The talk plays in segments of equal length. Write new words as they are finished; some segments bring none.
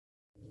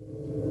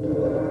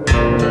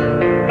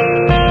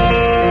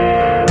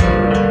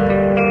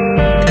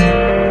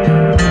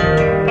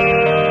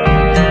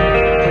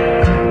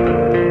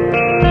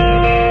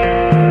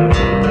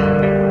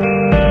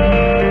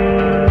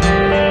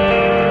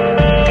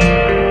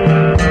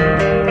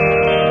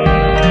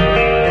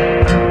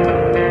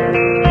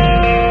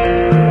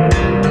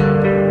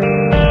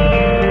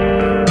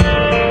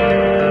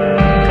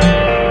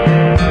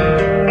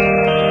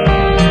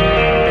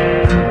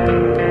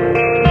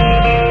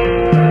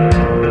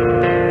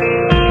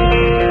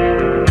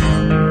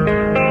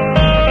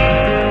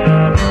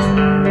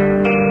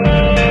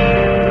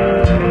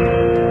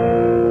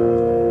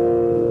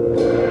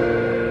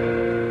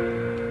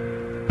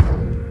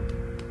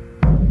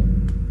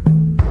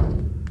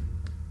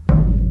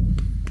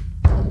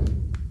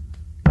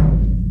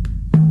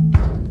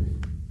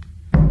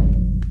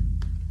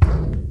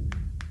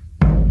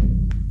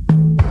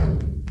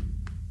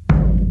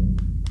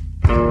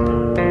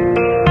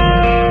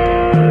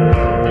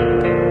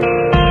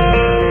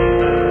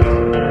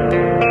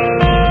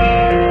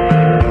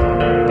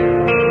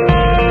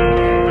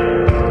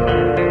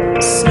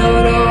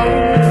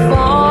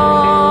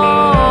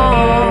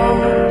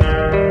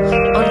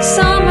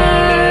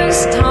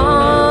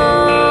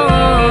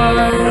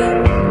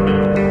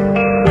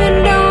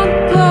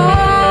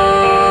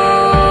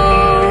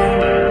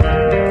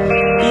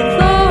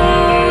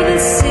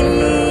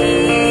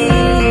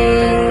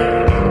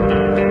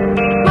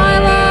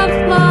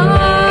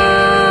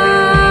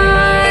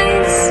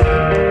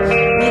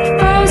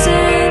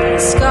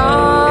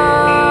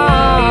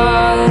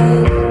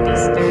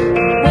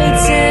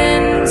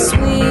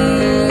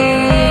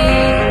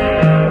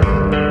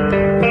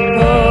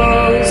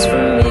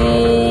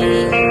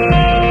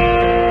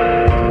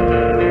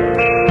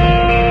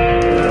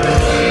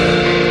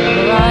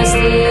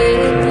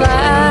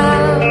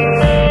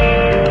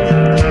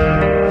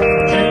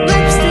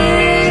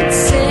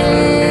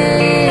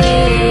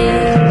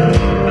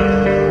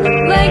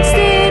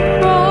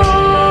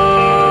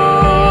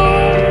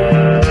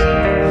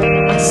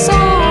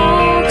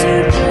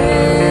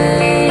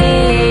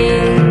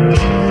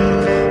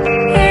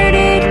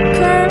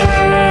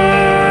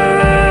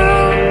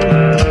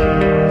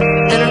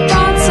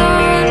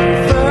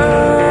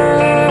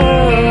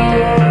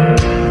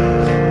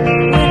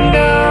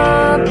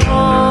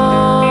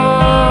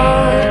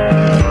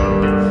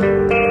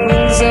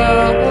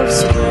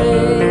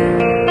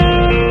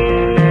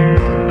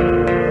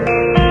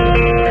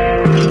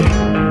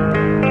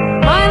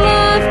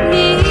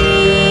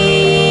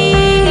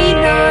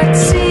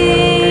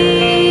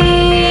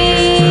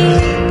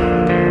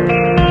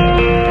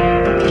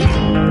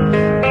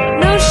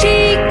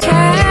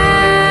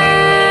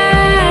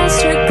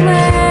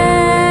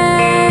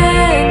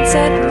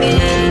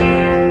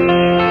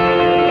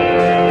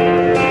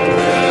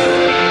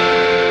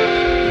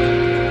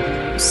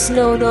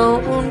snow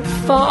don't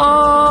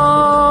fall.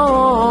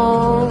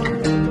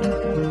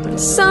 But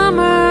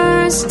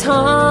summer's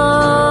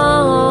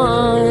time,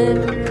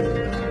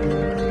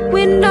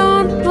 wind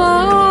don't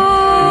blow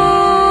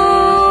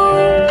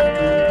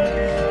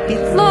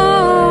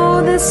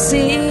below the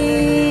sea.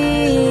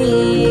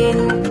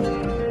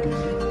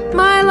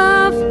 My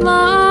love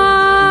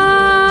lies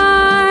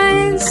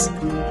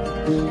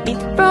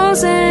beneath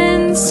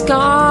frozen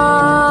skies,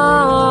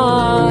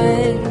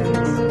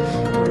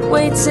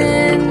 waits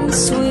in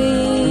sweet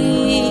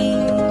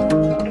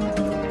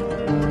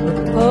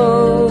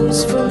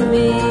repose for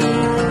me.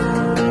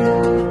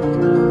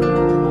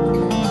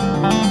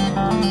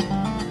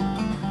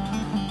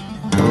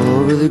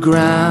 Over the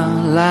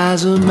ground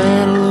lies a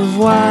mantle of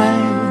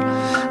white,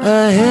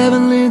 a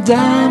heavenly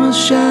diamond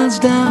shines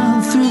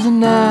down through the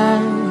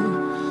night.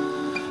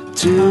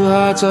 Two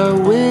hearts are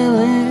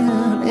willing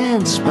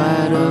in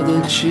spite of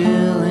the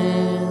chill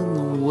in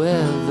the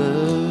weather.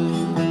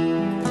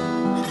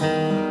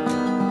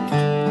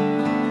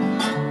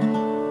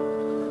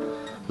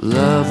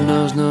 Love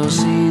knows no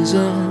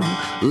season,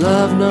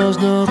 love knows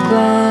no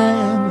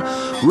clime.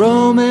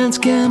 Romance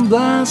can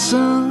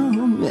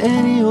blossom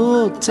any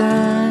old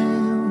time.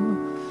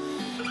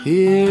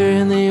 Here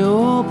in the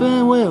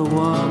open we're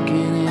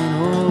walking and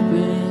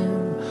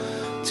hoping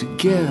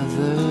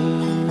together.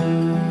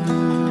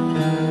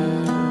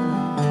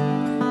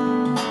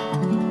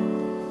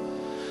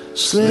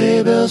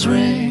 Sleigh bells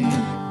ring,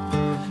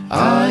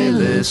 are you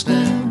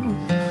listening?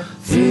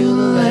 Through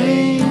the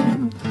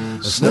lane,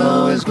 the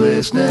snow is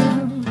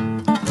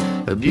glistening,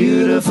 a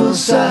beautiful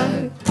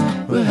sight.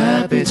 We're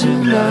happy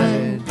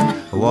tonight,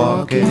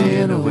 walking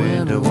in a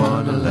winter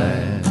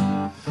wonderland.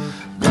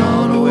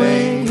 Gone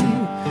away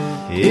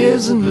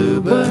is a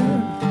bluebird,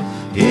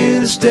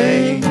 here to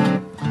stay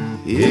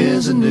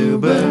is a new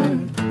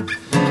bird.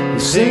 He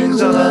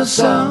sings a love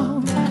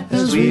song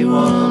as we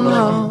run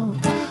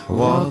along,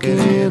 walking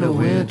in a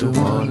winter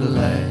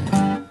wonderland.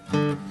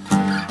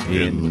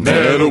 In the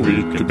meadow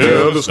we could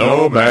build a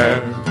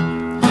snowman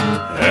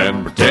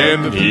and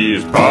pretend that he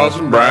is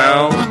Parson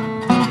Brown.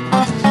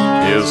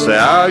 He'll say,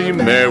 are you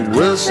married?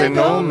 We'll say,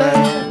 no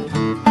man,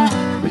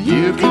 but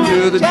you can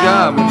do the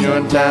job when you're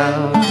in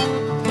town.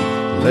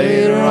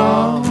 Later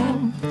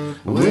on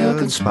we'll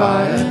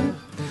conspire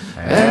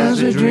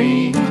as we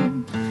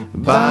dream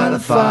by the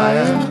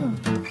fire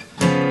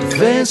to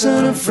face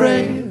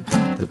unafraid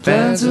the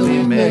plans that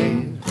we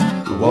made,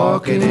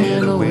 walking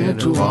in a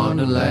winter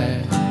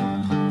wonderland.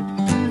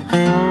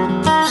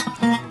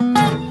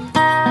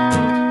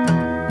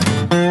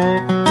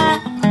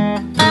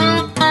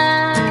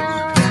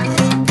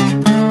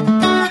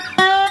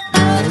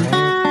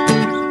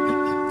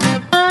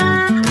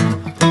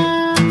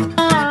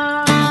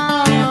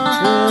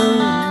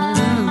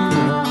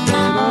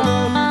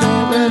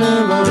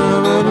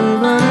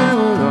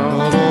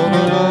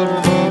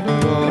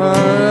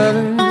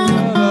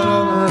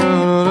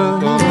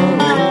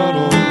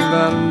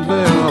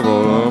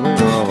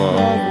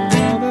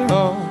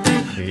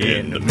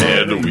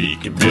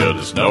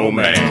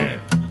 Snowman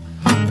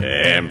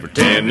and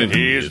pretending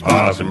he's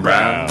Parson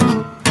Brown.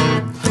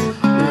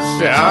 We'll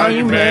say, are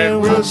you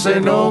married? We'll say,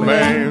 no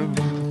man,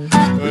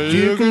 but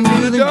you can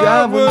do the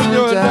job when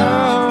you're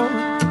down.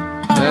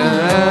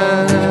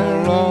 And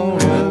along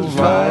with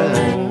fire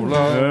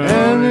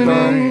and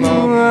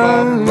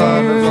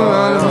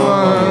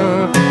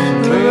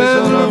please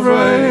don't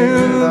afraid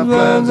the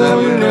plans that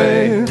we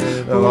made,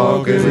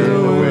 walking in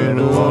a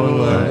winter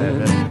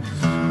wonderland,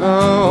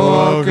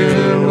 walking in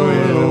a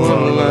winter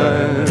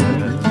wonderland.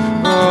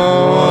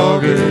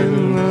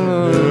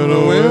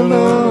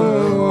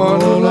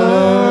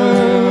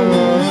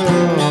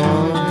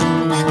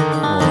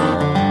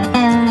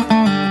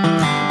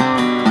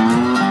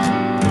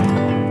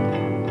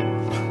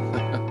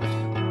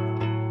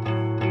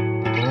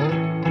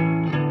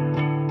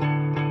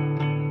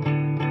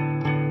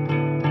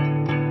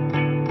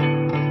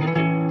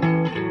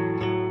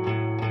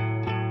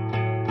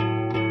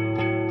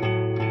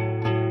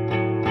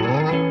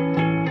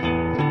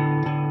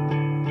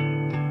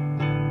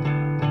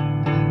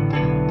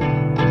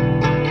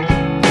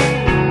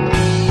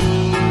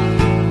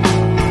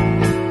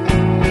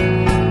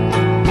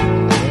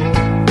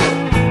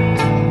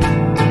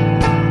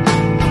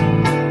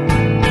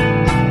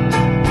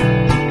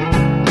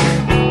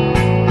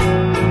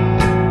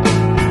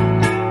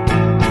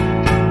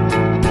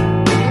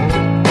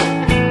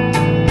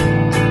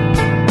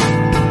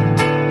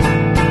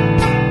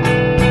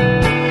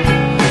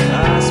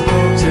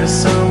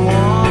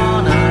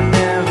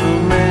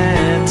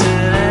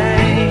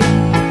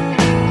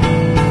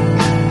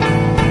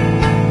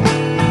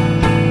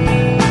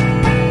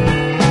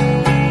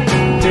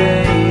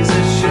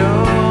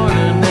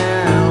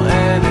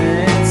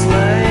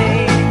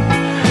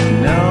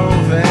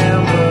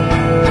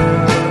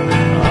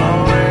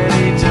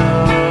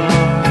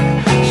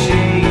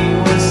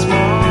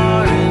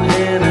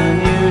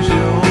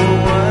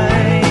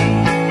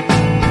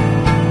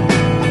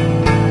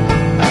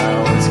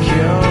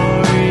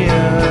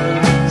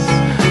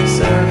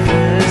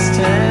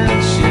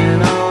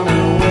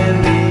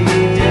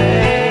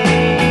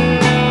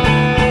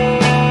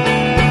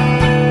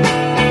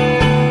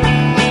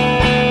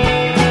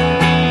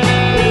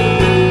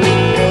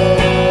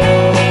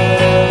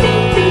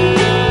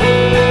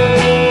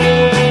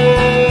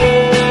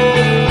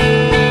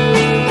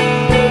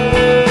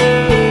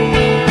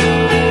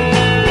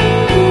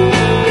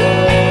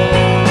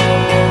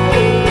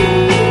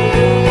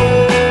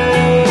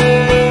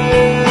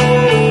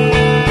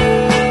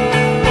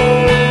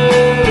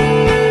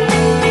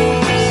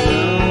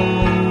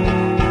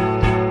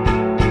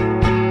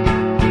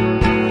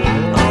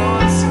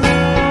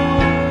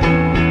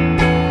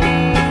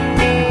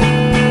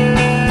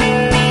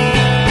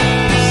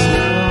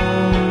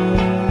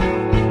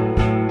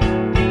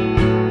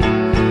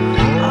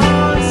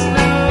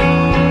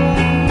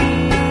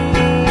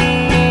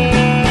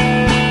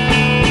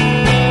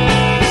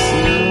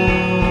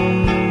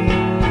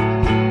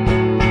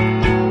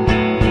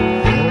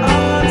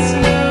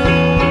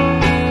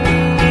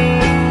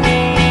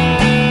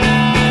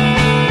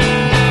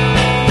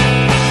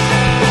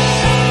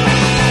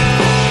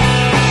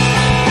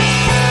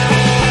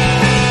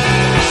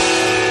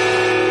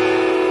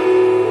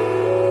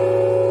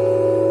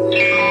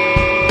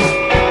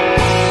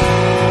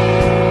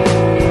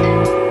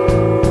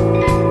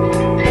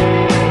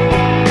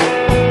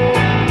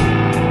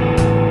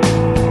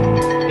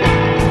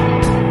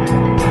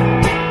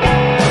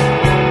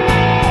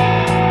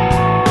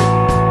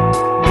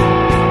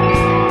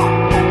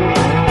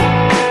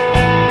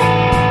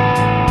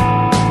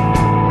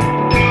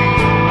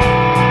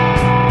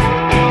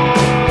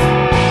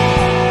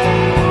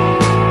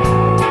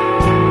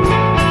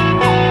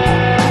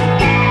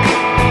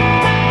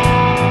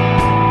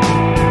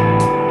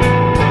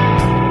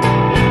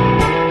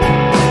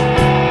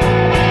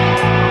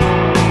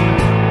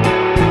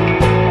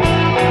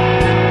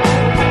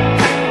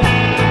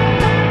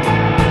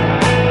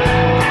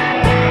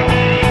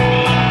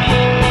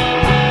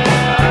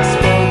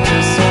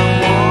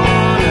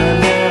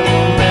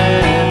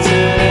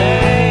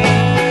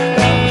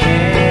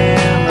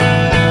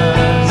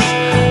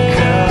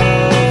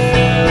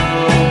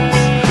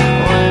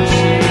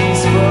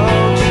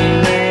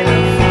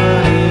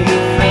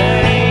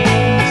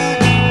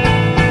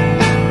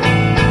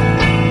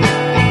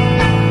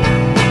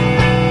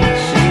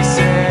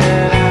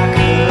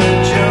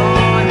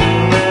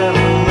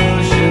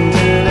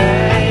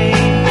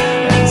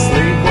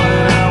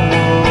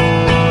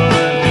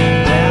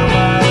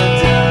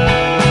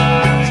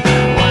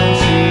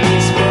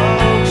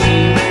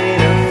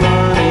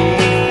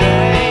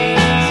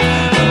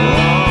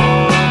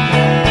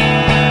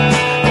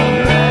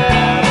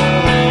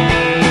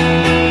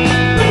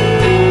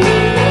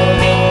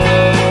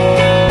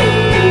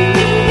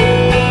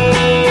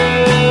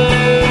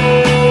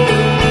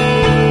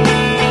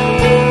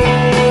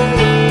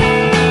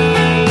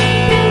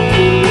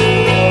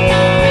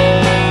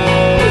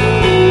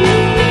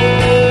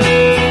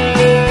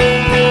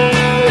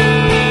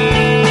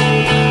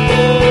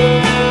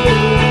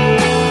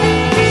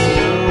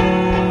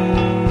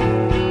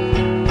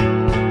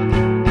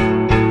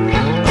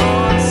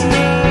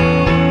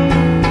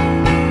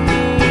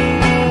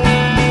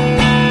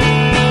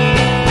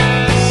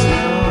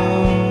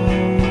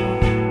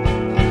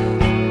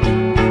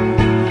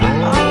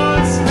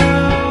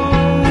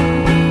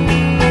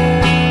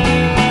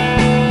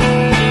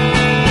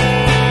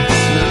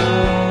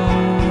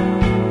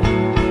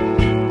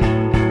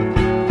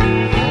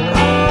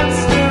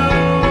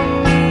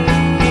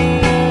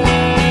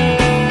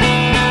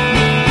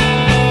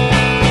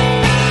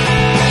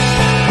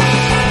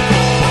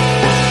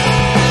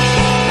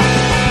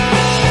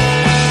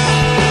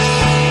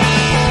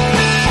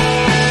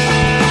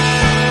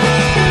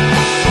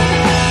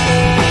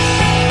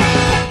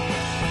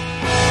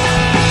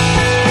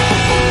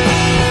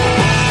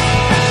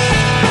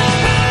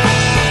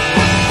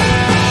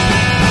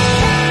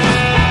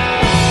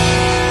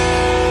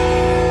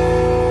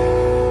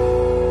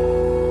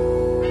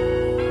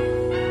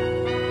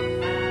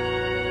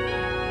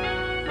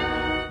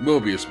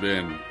 Mobius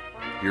Band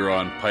here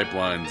on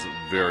Pipeline's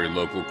very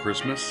local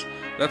Christmas.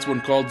 That's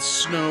one called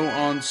Snow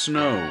on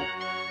Snow.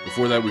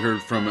 Before that, we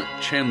heard from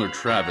Chandler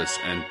Travis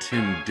and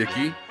Tim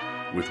Dickey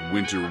with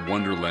Winter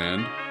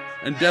Wonderland.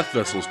 And Death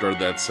Vessel started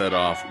that set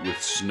off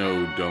with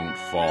Snow Don't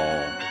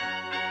Fall.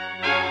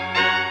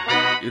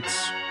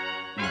 It's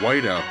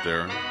white out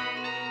there.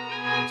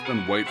 It's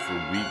been white for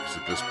weeks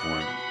at this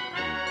point.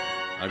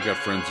 I've got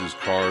friends whose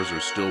cars are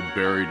still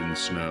buried in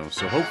snow.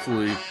 So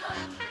hopefully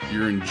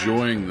you're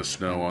enjoying the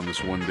snow on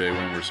this one day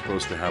when we're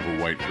supposed to have a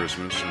white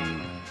Christmas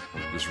and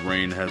this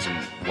rain hasn't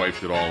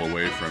wiped it all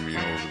away from you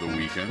over the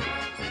weekend.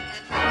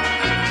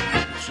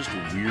 It's just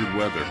weird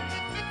weather.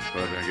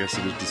 But I guess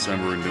it is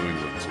December in New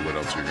England, so what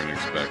else are you going to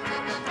expect?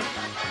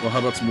 Well, how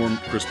about some more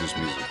Christmas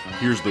music?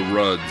 Here's the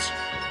Rudds.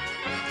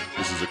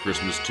 This is a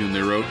Christmas tune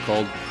they wrote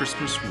called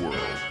Christmas World,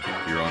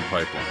 here on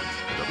Pipeline,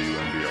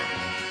 WMBR.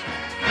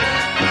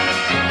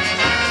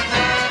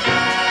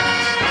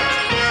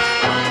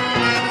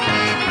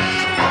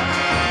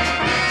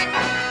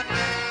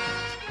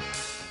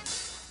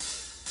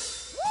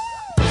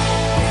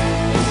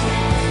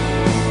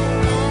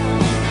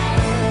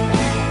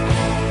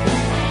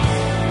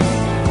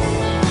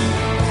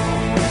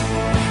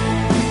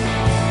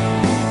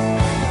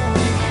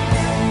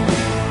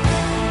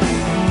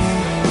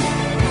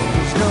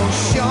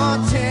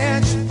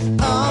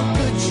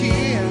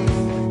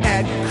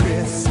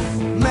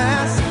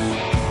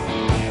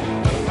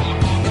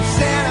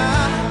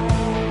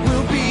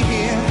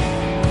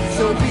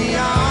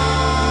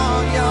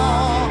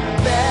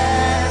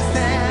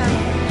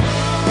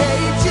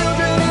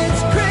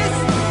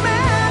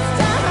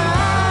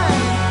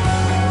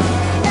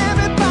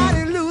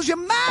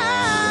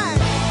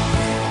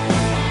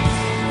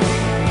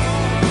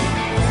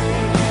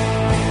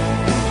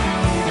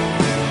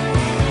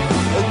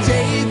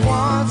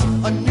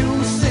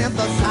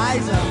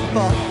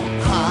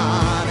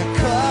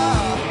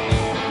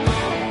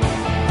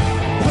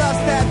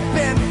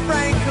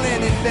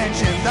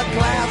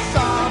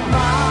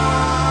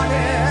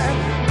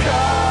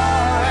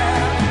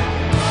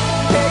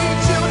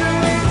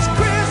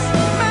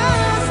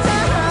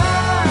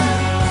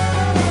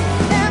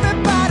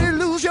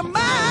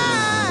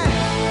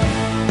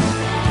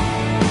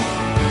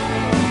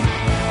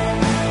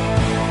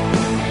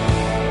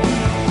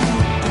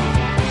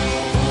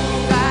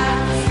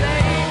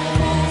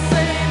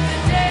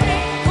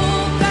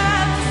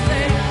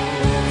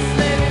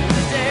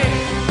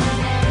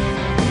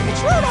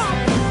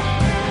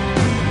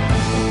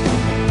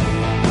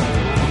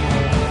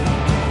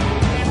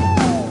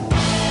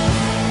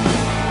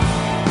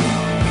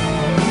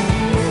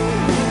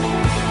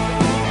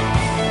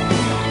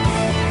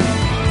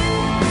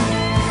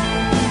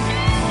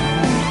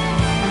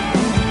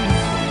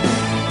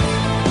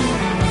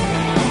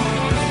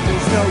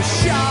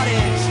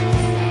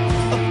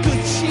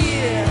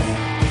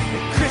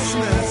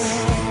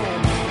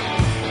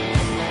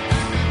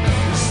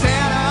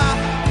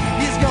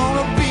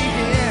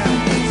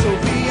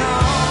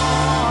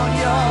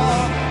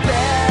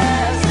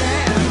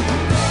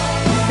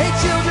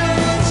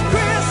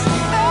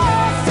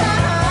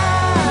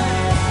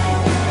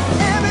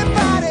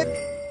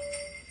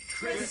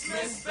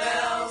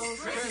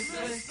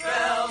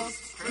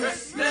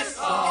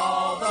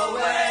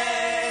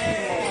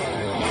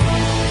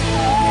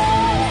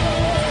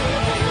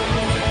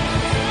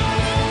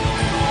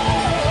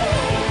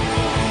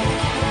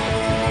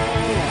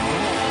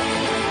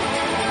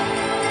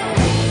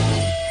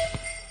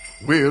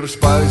 We're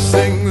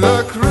spicing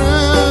the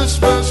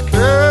Christmas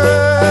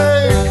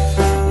cake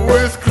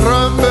with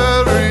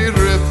cranberry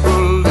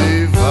ripple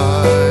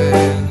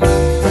divine,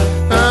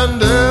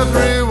 and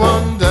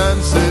everyone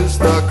dances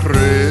the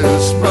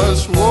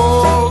Christmas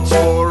waltz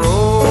for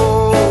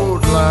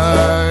old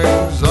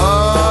lang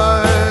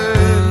syne.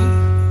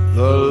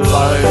 The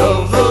light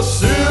of the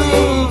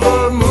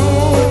silver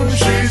moon,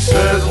 she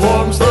says,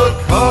 warms the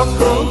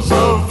cockles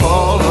of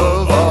all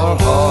of our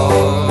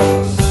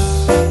hearts.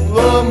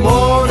 The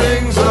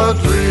morning's a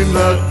dream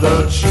that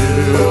the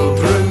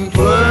children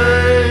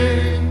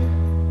play.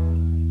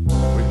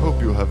 We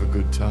hope you have a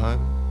good time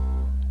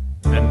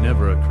and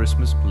never a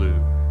Christmas blue.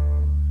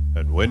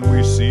 And when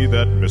we see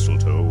that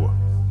mistletoe,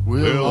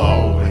 we'll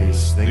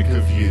always think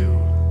of you.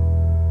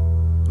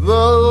 The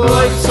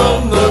lights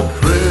on the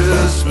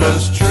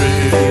Christmas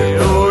tree,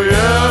 oh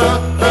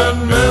yeah,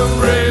 and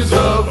memories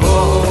of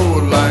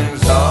old lang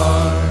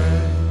syne.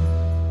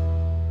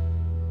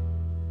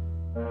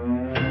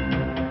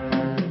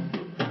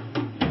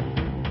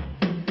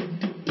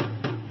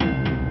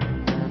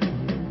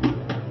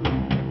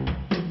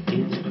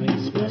 It's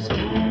Christmas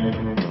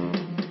time.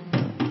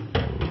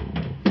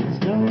 There's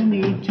no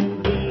need to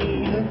be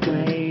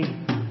afraid.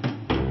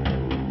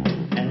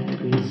 At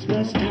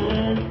Christmas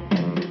time,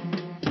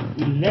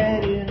 we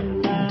let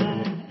in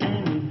light.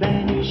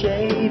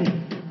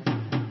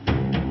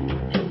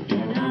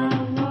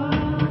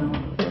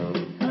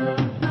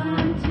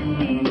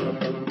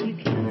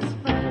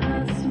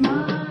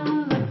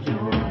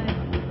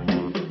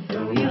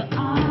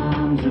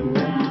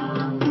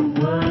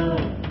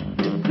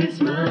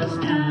 Christmas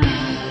time.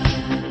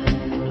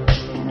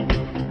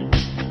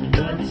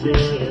 God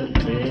say a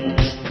prayer.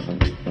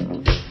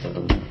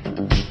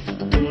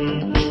 Pray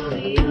for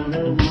the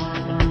other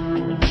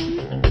one.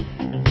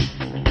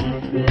 At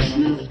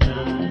Christmas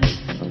time,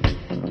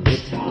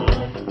 it's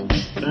hard,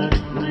 but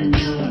when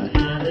you're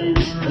having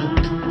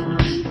fun,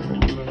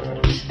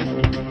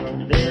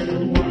 there's a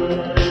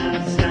world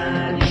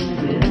outside your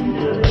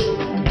window,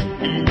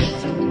 and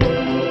it's a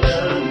world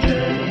of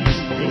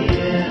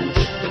dreams.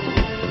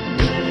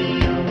 Where the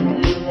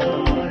only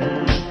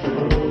water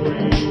flowing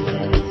is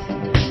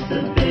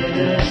the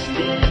bitter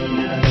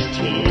sting of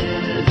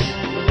tears,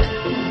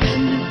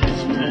 and the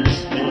Christmas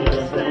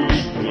bells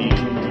that ring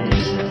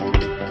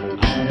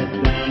are the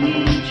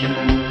clanging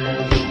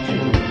chimes of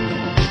doom.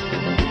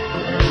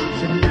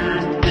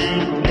 Tonight,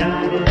 thank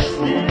God it's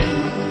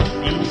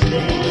them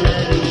instead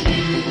of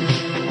you.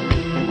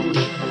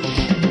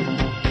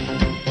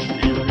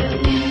 And the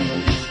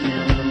wind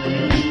smells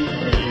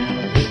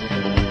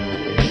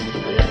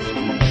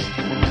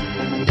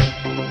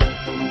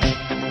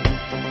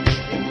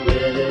the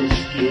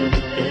greatest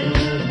gift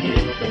they'll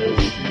give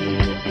this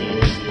year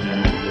is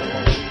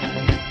life.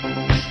 When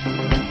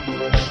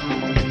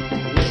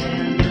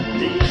the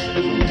thing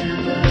never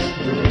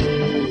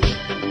grows,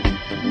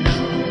 no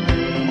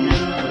rain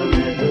or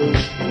river flows. Do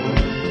they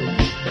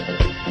know it's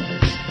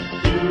Christmas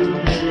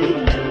time at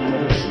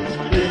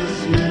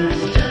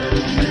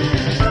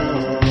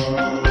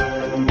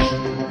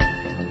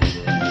all?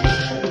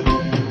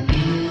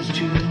 Here's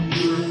to you,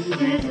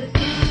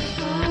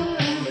 there's a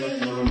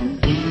place for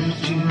everyone.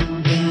 Here's to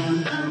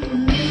them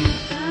underneath the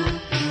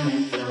sun. Do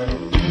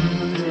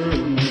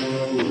they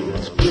know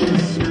it's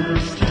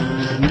Christmas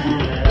time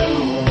at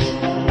all?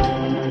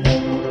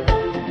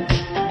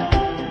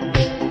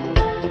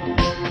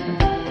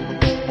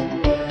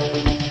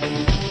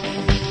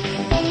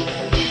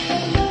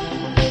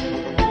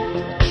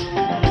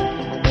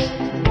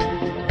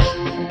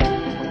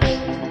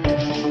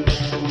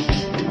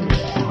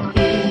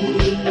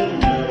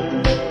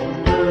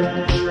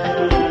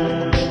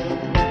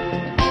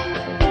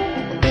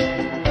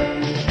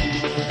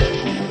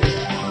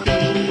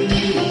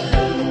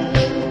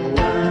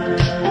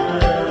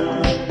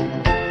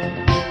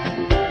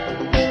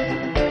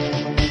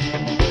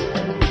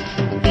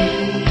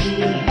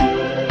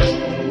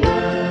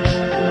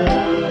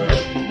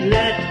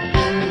 Let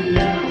them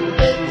know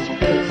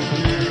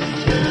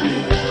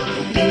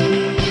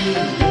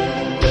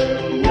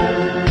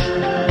it's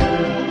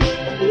Christmas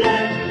time. Let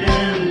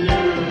them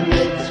know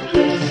it's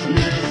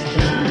Christmas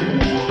time.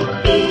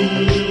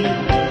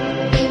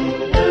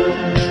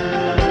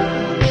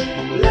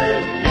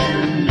 Let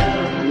them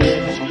know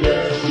it's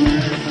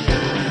Christmas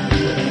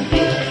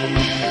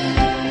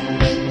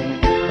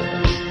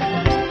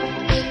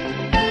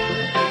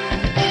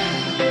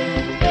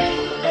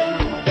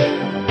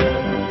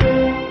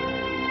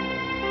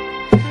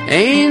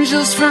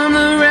Angels from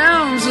the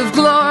realms of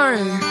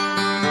glory,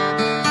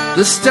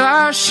 the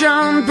stars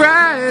shone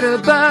bright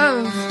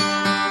above,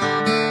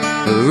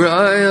 a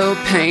royal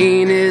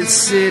painted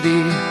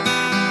city,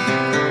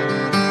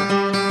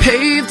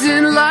 paved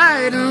in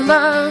light and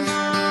love.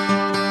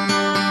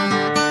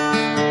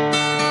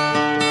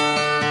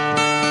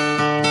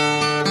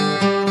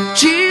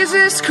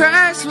 Jesus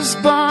Christ was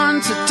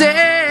born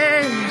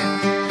today.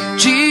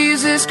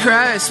 Jesus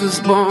Christ was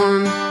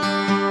born.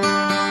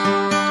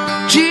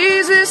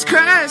 Jesus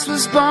Christ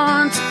was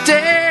born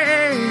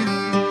today.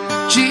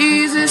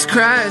 Jesus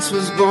Christ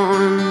was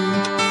born.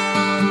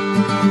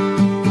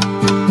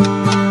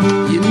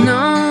 You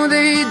know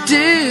they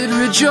did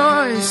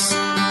rejoice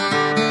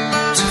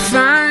to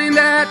find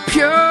that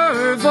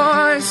pure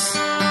voice,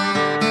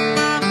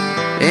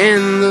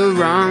 and the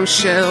wrong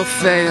shall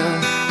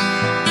fail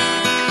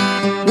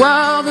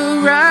while the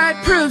right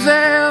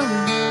prevail.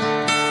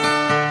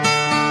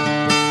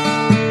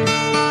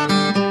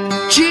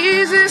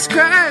 Jesus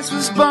Christ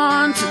was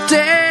born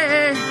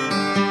today.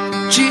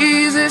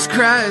 Jesus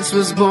Christ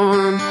was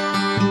born.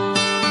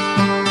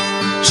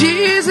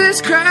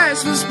 Jesus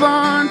Christ was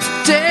born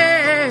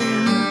today.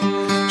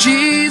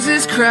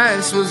 Jesus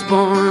Christ was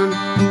born.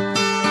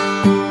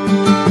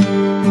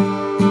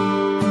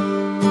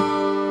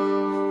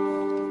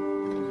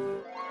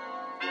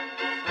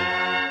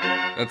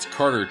 That's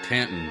Carter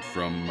Tanton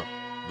from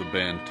the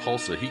band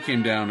Tulsa. He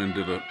came down and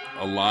did a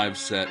live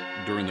set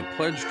during the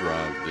pledge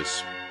drive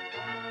this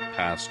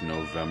past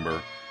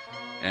November,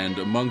 and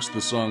amongst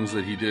the songs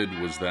that he did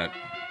was that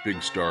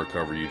Big Star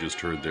cover you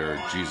just heard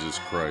there, Jesus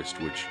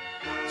Christ, which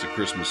is a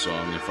Christmas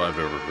song if I've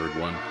ever heard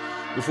one.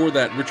 Before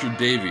that, Richard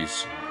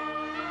Davies,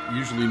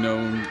 usually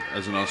known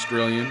as an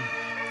Australian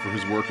for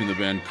his work in the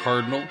band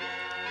Cardinal.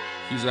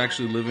 He's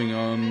actually living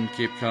on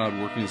Cape Cod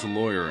working as a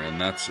lawyer, and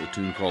that's a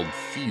tune called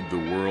Feed the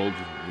World.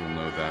 You'll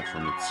know that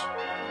from its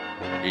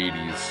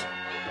 80s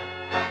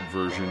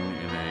version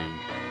in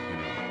a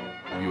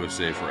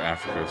USA for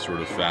Africa sort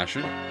of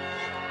fashion.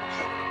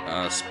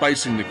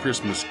 Spicing the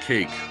Christmas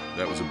Cake,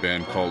 that was a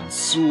band called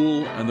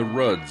Sewell and the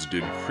Rudds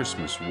did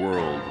Christmas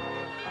World.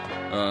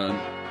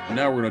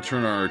 Now we're going to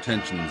turn our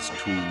attentions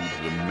to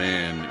the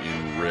man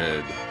in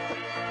red.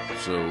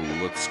 So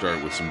let's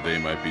start with some They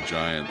Might Be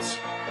Giants.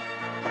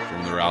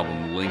 From their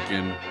album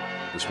Lincoln,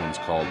 this one's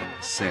called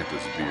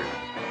Santa's Beard.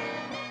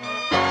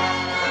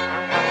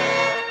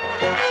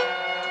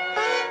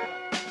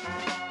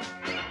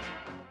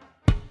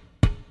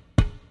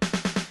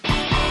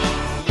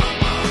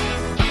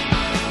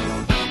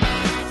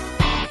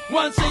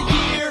 Once a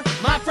year,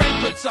 my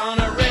friend puts on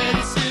a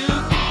red suit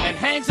and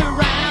hangs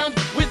around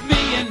with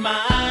me and my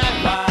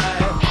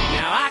wife.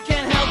 Now I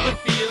can't help but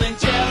feeling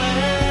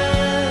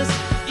jealous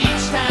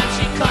each time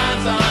she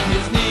climbs on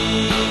his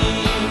knee.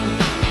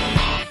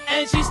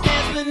 And she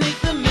stands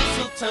beneath the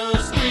mistletoe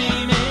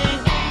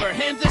screaming for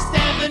him to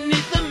stand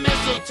beneath the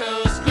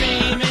mistletoe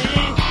screaming.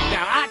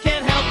 Now I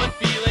can't help but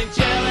feeling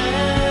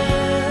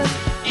jealous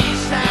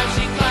each time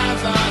she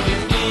climbs on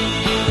his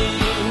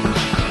knee.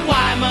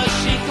 Why must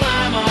she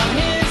climb on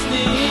his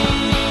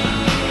knee?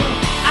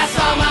 I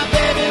saw my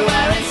baby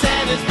wearing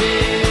Santa's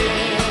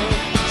beard.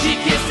 She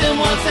kissed him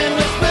once and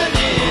whispered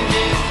in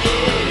his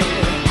ear.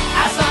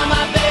 I saw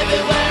my baby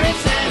wearing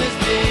Santa's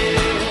beard.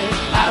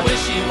 I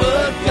wish he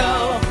would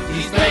go.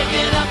 He's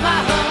breaking up my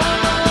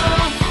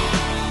home.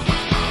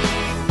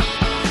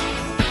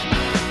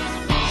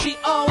 She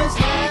always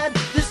had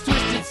this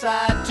twisted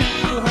side to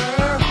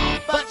her,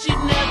 but she'd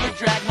never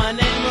drag my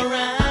name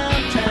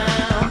around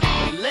town.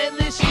 But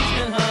lately she's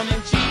been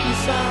humming cheating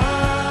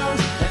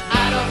songs, and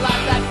I don't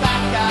like that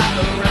fat guy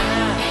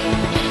around.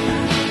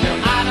 No,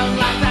 I don't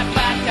like that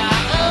fat guy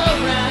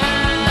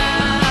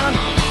around.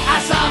 I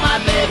saw my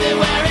baby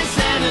wearing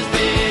Santa's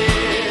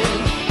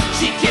beard.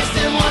 She kissed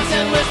him once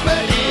and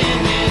whispered in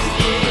his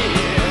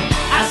ear.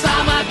 I saw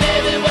my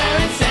baby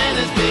wearing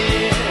Santa's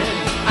beard.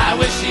 I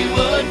wish he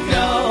would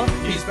go.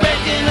 He's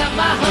breaking up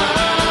my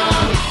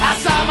home. I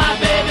saw my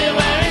baby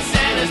wearing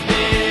Santa's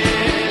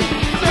beard.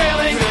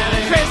 Thrilling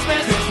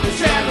Christmas,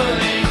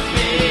 trembling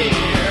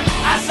fear.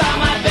 I saw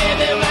my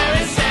baby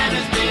wearing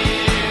Santa's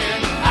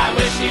beard. I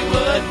wish he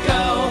would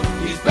go.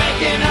 He's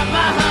breaking up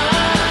my home.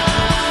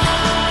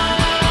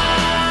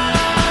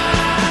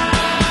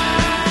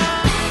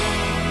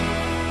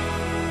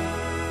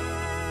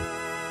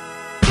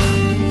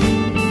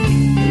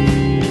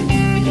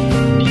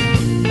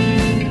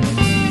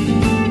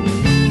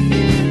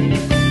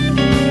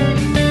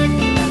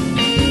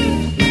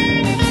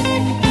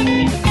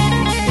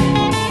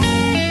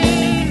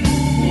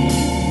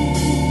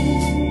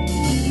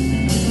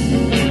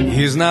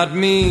 He's not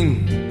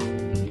mean,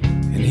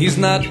 and he's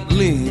not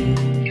lean.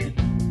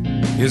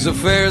 His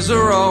affairs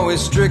are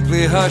always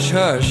strictly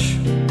hush-hush.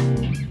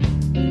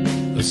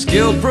 A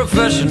skilled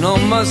professional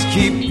must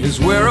keep his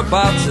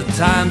whereabouts at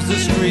times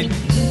discreet.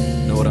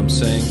 Know what I'm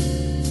saying?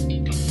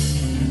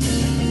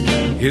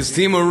 His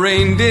team of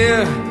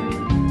reindeer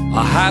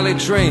are highly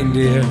trained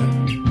here.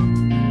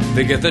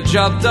 They get the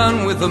job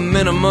done with a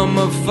minimum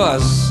of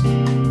fuss.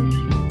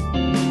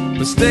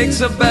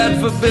 Mistakes are bad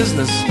for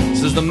business,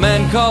 says the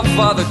man called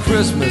Father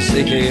Christmas,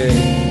 a.k.a.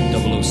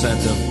 00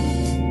 Santa.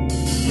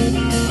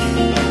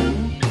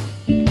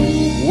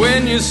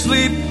 When you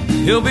sleep,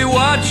 he'll be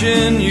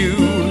watching you.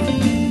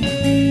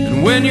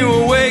 And when you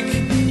awake,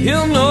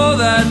 he'll know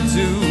that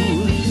too.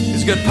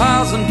 He's got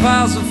piles and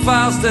piles of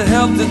files to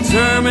help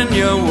determine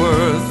your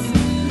worth.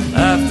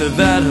 After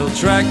that, he'll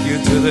track you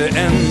to the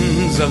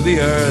ends of the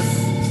earth.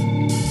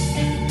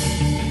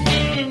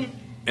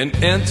 And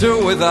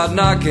enter without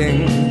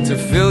knocking to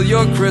fill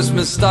your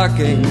Christmas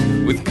stocking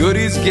with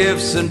goodies,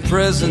 gifts, and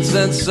presents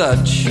and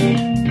such.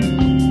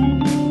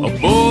 A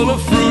bowl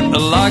of fruit, a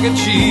log of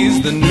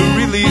cheese, the new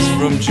release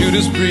from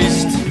Judas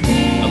Priest,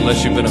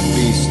 unless you've been a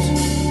feast.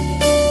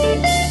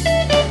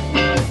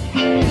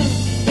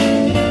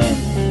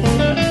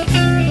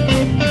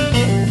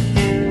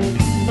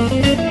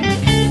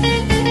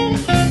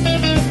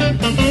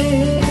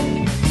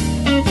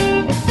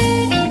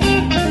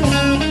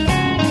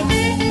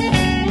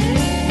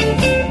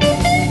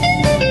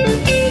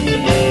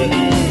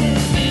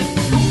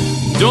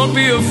 Don't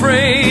be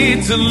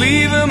afraid to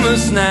leave him a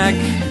snack.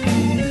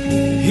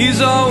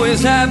 He's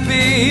always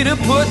happy to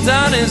put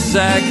down his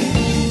sack.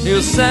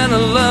 Your Santa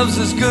loves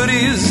his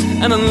goodies,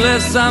 and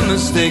unless I'm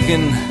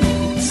mistaken,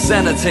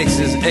 Santa takes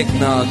his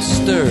eggnog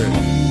stirred,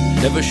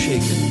 never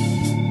shaken.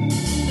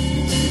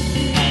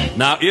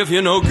 Now if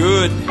you're no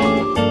good,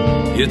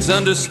 it's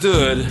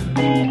understood.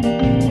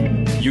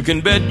 You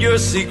can bet your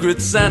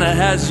secret Santa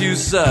has you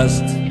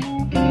sussed.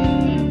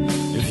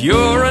 If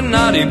you're a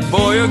naughty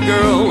boy or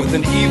girl with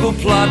an evil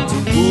plot to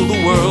fool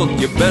the world,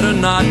 you better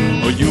not,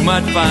 or you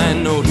might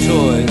find no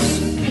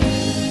toys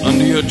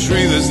under your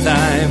tree this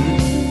time.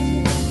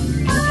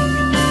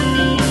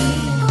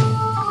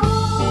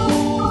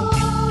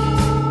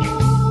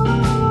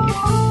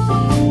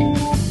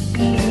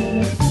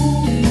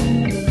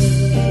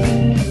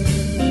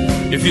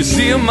 If you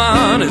see him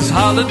on his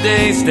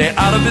holiday, stay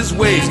out of his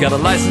way. He's got a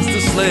license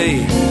to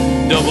slay.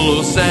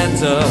 00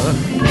 Santa,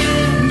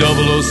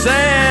 00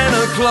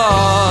 Santa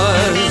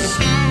Claus,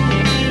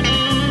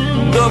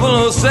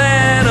 00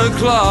 Santa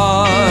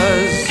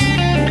Claus,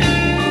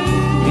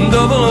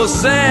 00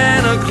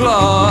 Santa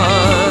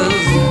Claus,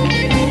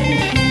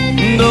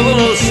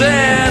 00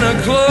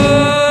 Santa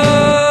Claus.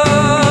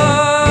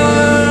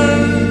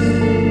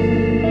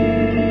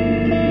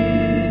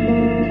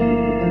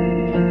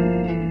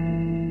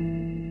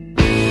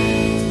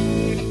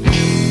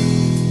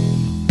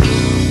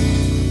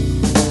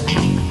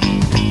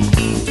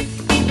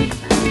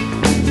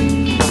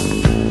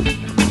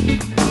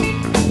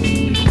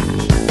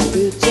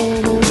 It's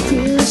almost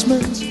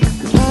Christmas,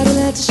 the party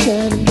lights are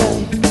shining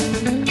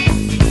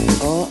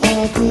bright. All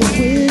our good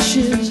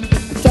wishes,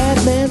 the fat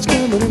man's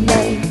coming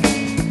tonight.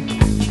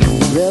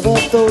 Rev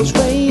up those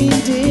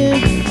reindeer,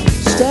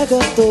 stack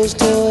up those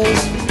toys.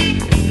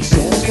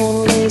 Santa's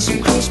gonna lay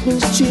some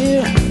Christmas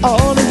cheer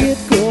on the hit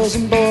girls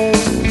and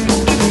boys.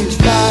 He's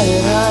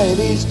flying high and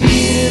he's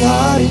eating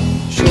hearty.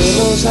 Sure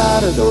knows how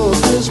to throw a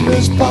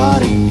Christmas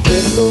party.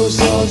 With those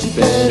songs, you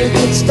better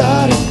get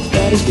started.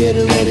 Daddy's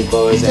getting ready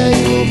for his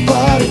annual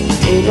party.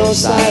 Ain't no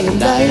silent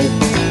night.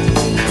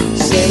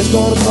 Santa's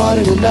gonna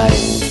party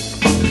tonight.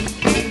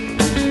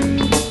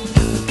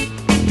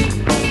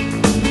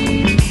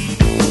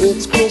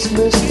 It's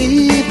Christmas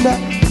Eve now.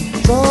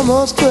 It's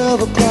almost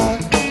 12 o'clock.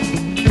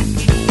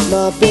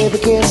 My baby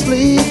can't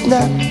sleep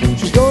now.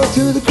 She's going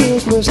through the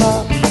Christmas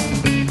hop.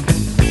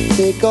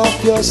 Take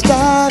off your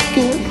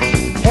stocking,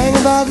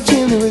 hanging by the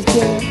chimney with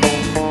care.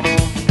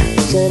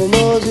 Santa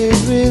knows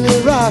he's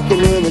really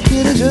rocking when the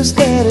kid is just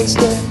standing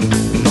still.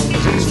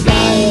 He's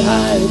flying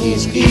high and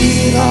he's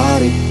eating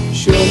hearty.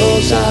 Sure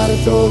knows how to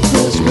throw a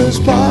Christmas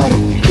party.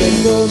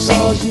 Get those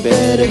songs, you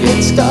better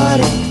get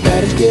started.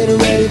 Daddy's getting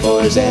ready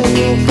for his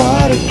annual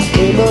party.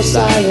 Ain't no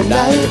silent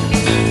night.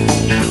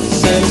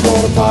 Santa's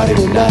gonna party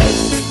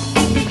tonight.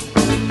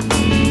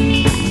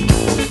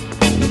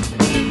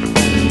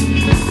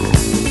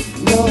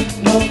 No,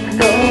 no,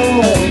 no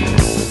way.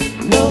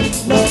 No,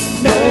 no,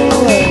 no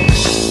way.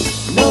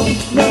 No,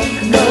 no,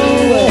 no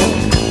way.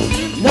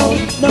 No,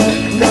 no,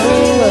 no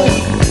way.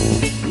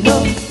 No,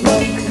 no,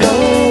 no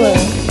way.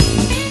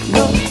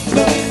 No,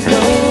 no,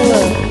 no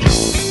way.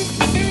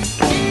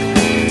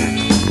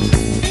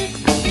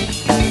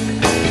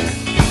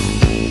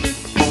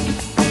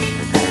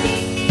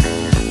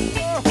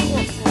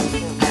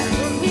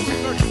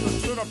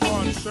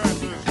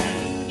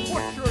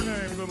 What's your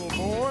name, little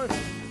boy?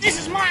 This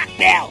is Mark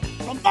Bell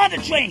from Thunder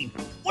Train.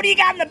 What do you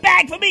got in the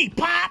bag for me,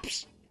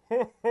 Pops?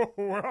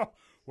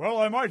 Well,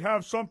 I might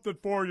have something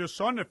for you,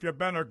 son, if you've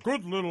been a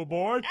good little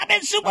boy. I've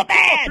been super Now, come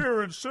bad. up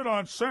here and sit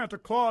on Santa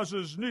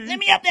Claus's knee. Let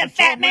me up there, and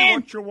tell fat me man.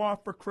 what you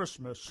want for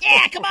Christmas.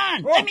 Yeah, come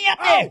on. Oh, Let me up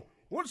there. ow!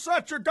 What's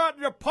that you got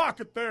in your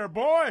pocket there,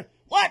 boy?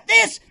 What,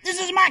 this? This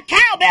is my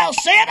cowbell,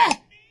 Santa.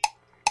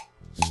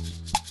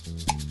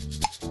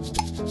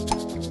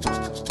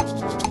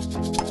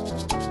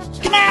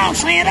 Come on,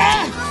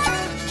 Santa.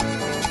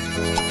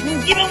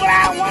 Give me what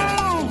I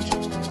want.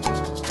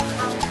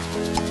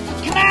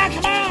 Come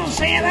on,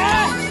 Santa.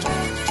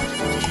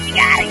 You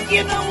gotta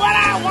give me what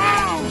I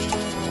want.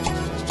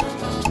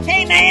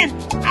 Hey, man,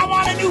 I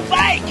want a new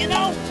bike,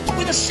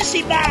 with a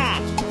sissy bar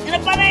and a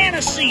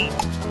banana seat.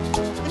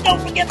 And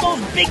don't forget those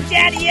Big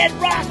Daddy Ed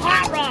Rock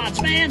hot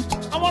rods, man.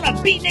 I want a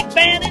Beatnik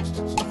Bandit,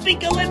 a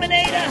Fink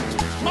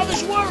Eliminator,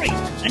 Mother's Worry,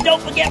 and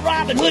don't forget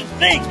Robin Hood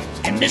Fink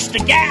and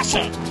Mr.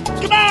 Gasser.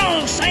 Come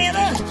on,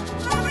 Santa.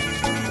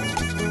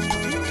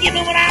 Give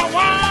me what I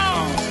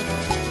want.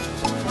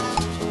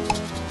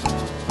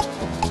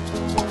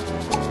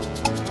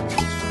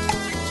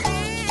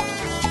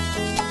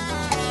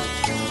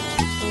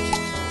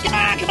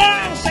 Come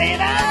on,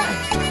 Santa.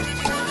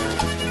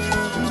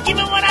 Give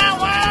me what I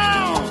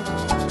want.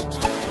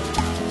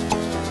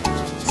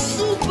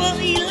 Super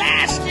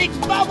elastic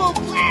bubble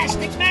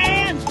plastic,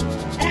 man.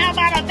 And how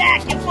about a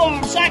vacuum for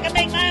 'em so I can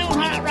make my own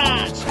hot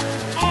rods?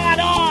 Aw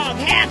dog,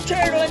 half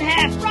turtle and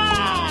half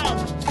frog.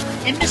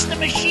 And Mr.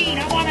 Machine,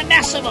 I want a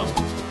mess of them.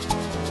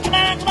 Come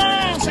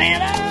on,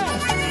 Santa.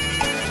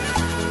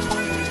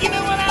 Give me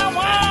what I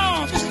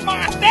want. This is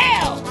Mark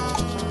Bell.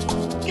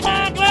 Come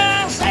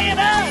on,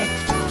 Santa.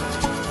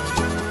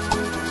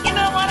 Give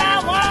me what I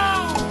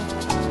want.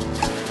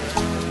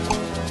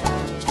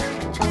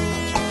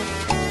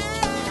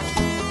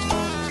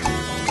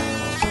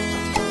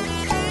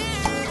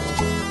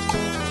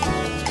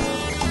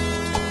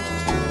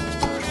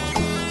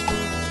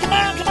 Come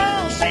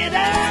on,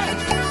 Santa.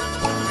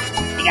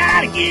 You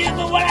gotta give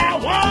me what I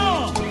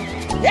want.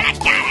 I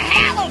gotta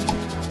have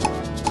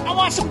them. I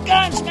want some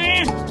guns,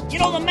 man. You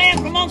know the man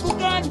from Uncle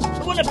Gun?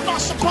 The one that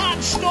busts apart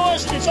in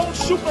stores in his own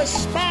super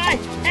spy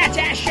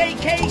attaché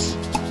case?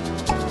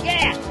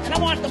 Yeah, and I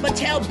want the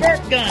Mattel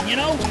Burt gun,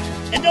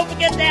 And don't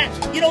forget that,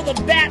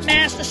 the Bat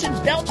Masterson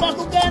belt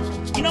buckle gun?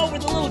 Where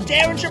the little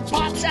Derringer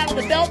pops out of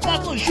the belt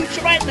buckle and shoots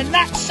you right in the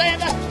nuts,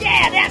 Santa?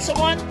 Yeah, that's the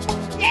one.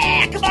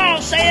 Yeah, come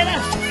on,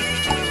 Santa.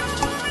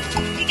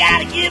 You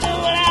gotta give me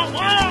what I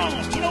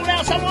want. You know what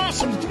else I want?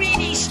 Some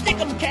Greenie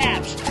Stickum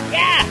caps.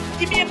 Yeah,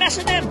 give me a mess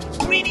of them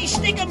Greenie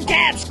Stickum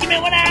caps. Give me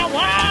what I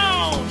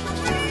want.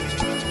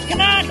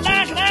 Come on,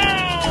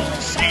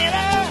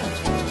 Santa.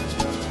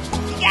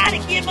 You gotta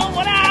give me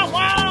what I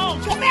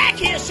want. Come back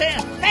here,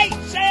 Santa. Hey,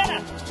 Santa.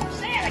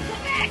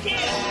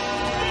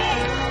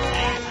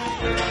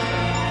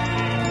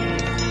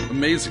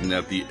 Amazing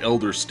that the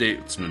elder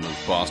statesman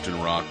of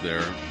Boston rock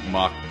there,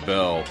 Mock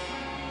Bell,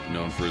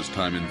 known for his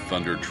time in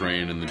Thunder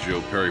Train and the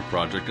Joe Perry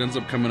Project, ends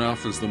up coming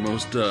off as the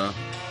most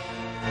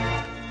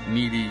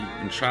needy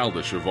and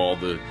childish of all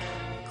the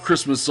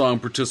Christmas song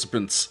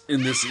participants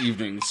in this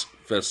evening's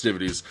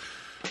festivities.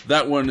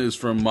 That one is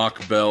from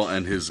Mock Bell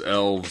and his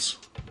Elves,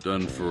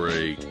 done for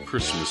a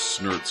Christmas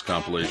Snurts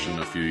compilation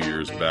a few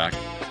years back.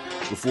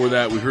 Before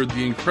that, we heard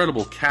the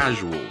Incredible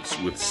Casuals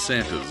with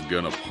Santa's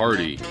Gonna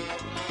Party.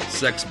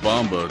 Sex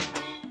Bomba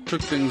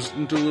took things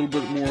into a little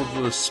bit more of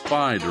a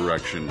spy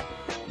direction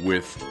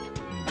with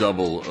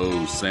Double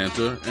O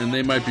Santa, and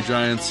They Might Be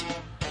Giants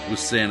with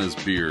Santa's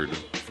Beard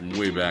from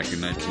way back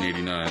in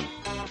 1989.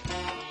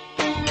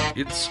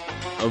 It's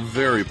a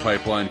very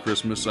pipeline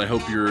Christmas. I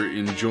hope you're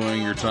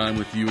enjoying your time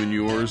with you and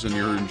yours, and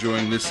you're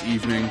enjoying this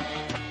evening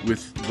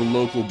with the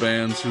local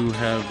bands who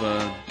have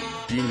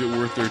deemed it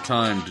worth their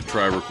time to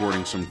try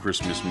recording some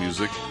Christmas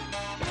music.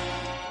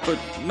 But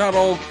not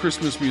all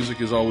Christmas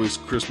music is always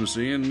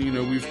Christmassy, and, you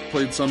know, we've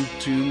played some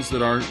tunes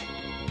that are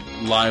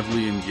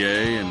lively and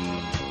gay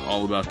and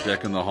all about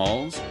decking the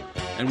halls,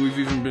 and we've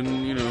even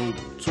been, you know,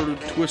 sort of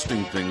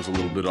twisting things a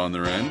little bit on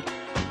their end.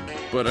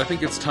 But I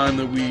think it's time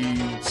that we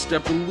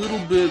step a little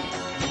bit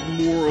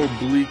more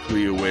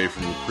obliquely away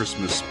from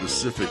Christmas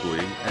specifically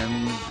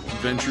and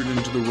ventured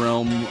into the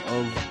realm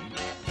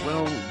of,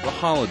 well, the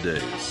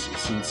holidays,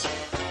 since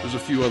there's a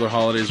few other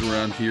holidays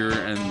around here,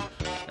 and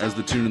as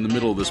the tune in the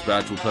middle of this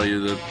batch will tell you,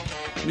 that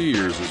New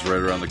Year's is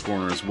right around the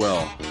corner as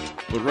well.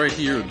 But right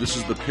here, this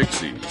is the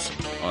Pixies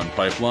on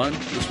Pipeline.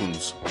 This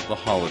one's the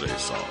holiday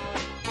song.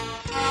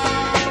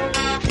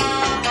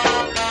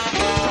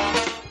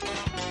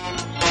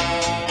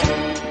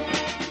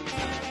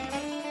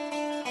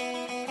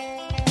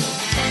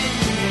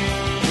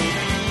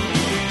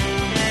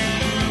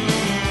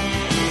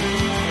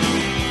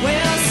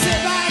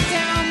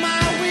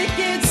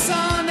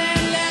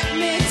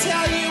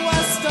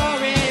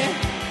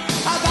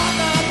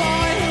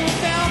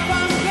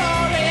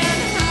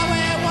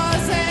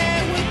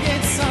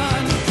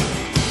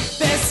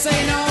 This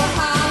ain't no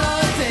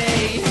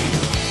holiday.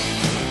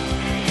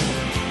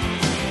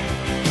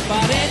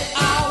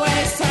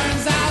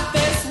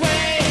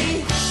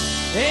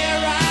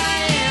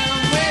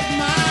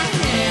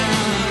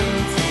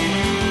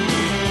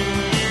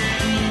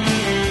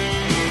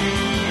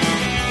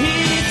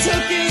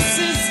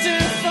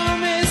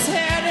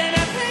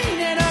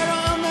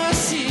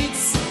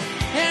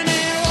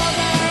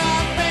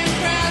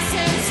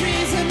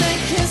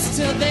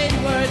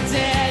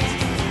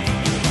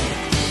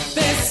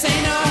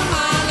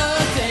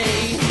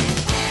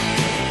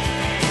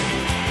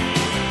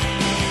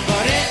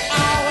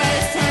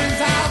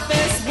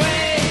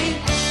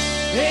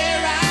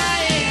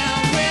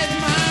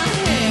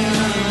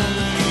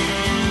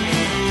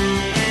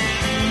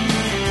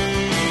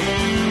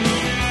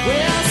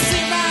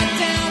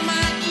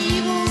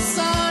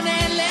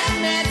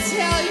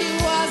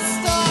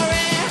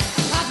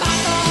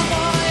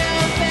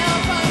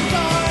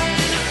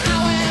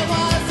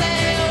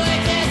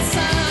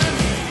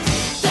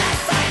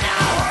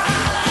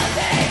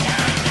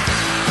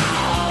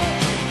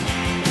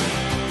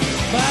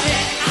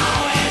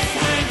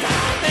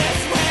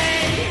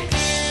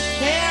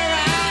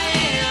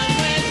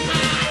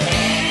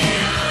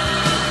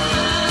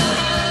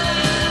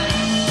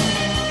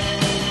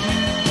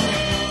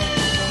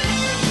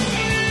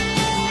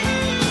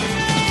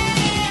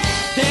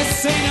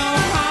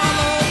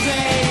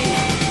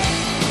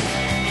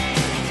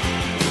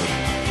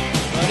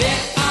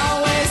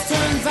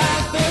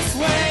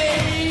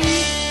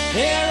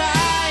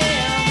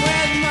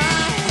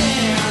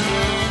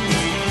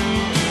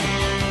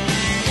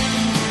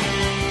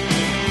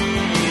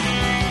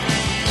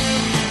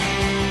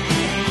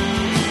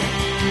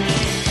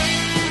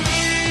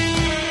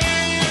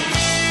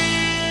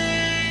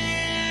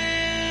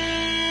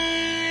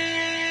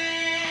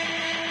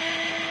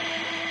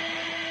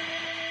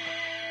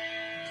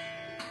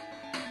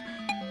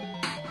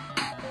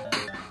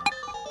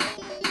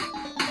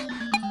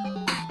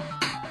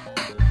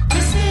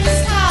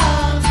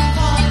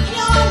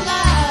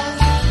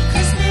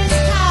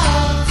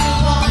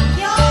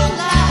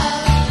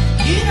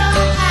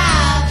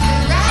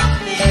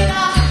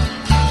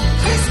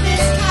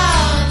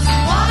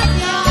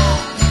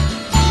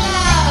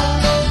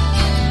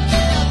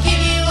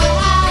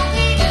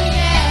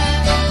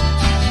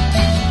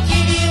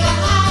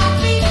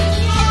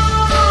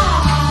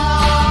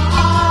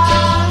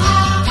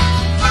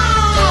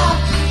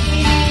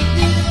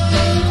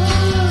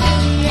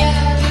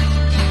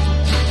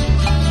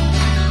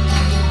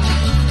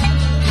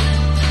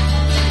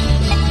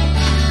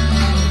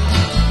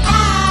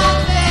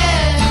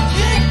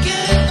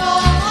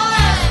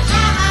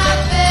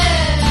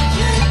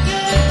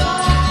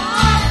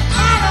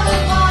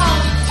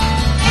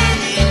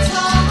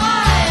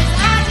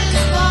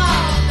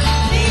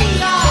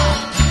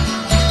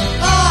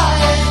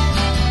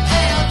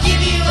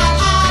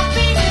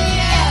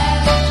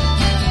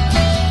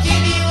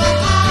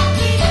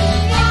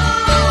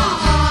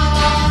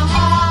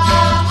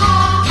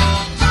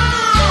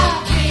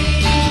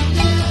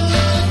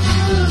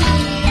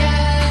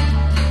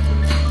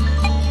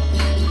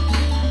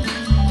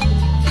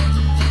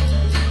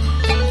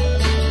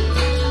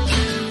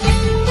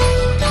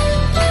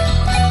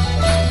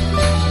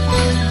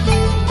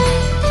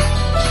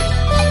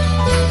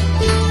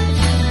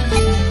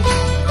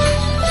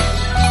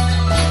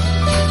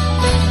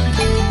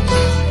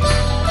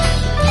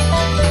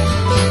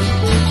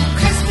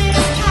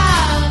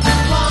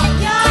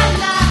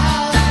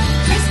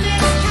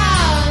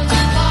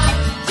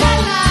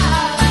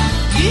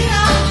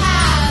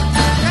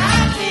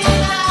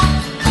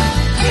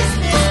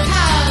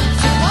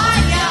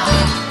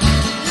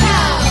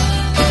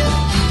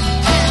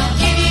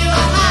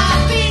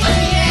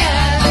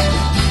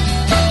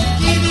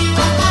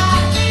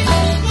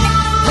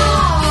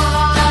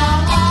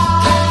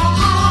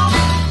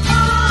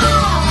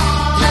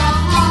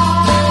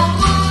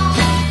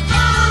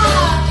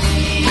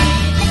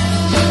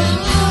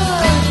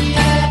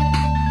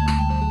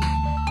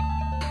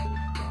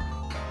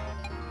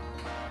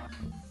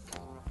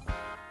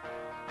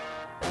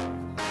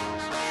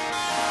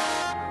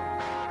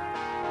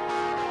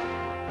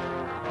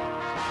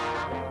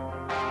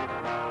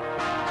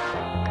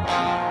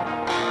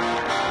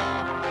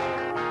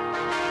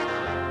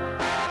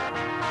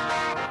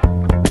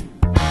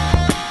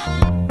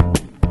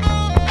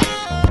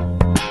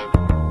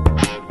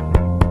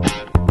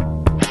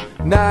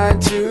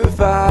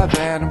 5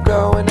 and I'm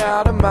going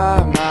out of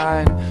my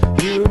mind.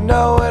 You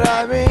know what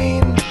I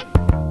mean?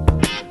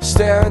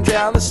 Staring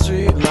down the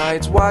street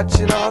lights,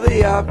 watching all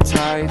the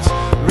uptights,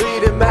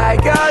 reading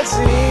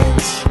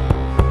magazines.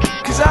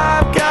 Cause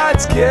I'm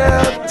God's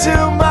gift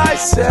to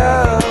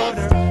myself.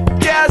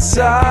 Guess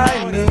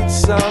I need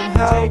some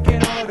help. 9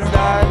 to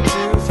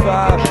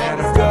 5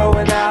 and I'm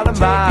going out of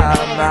my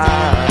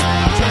mind.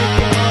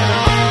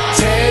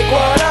 Take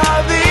one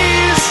of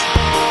these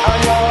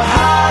on your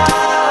holiday.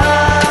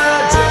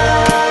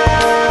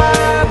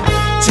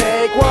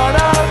 Take one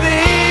of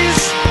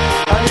these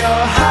on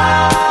your holiday.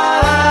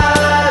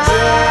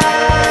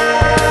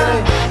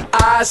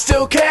 I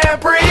still can't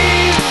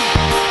breathe,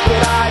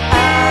 but I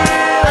don't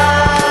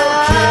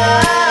care.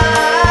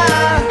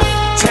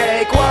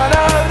 Take one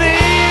of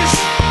these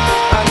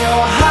on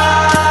your holiday.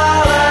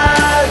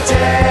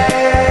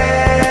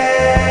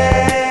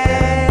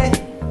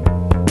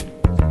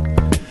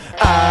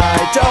 I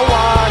don't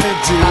wanna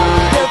do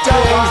the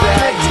things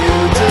that you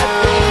do.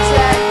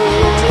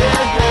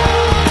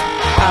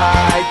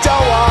 I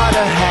don't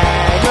wanna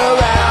hang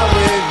around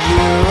with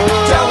you.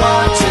 Don't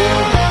want to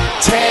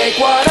take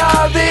one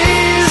of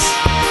these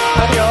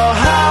on your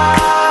holiday.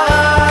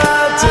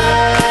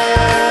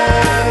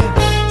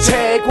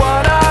 Take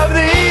one of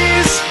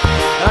these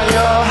on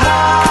your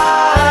holiday.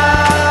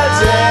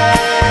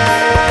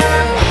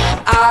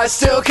 I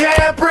still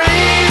can't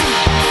breathe,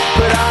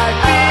 but I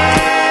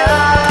feel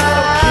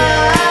okay.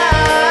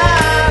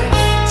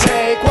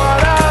 Take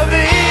one of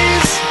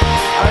these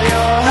on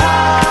your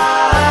holiday.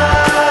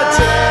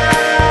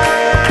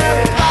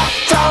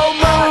 Don't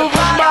move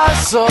a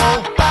muscle,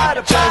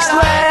 just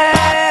let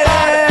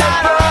it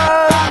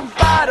burn.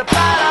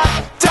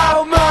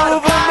 Don't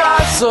move a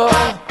muscle,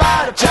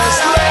 just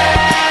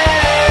let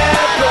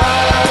it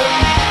burn.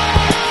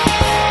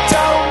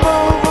 Don't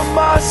move a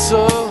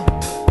muscle.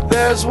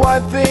 There's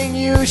one thing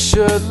you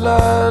should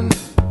learn.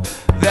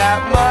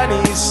 That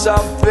money's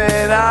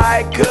something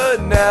I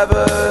could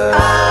never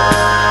earn.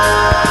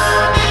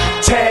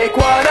 Take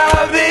one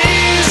of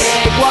these.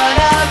 Take one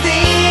of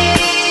these.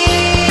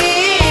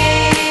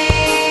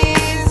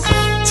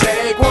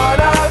 Take one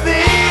of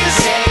these.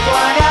 Take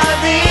one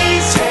of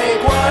these.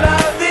 Take one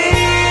of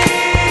these.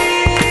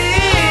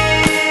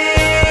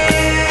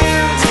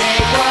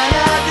 Take one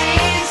of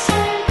these.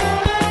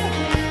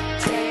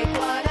 Take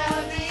one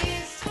of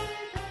these.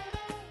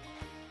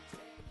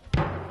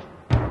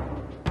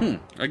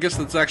 I guess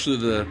that's actually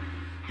the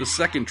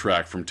second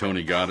track from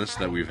Tony Goddess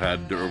that we've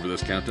had over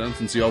this countdown,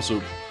 since he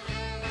also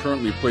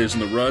currently plays in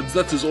the Ruds.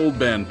 That's his old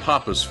band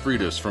Papa's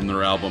Freed Us from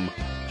their album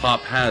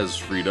Pop Has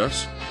Freed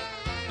Us.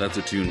 That's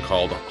a tune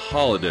called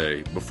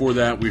Holiday. Before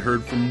that, we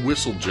heard from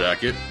Whistle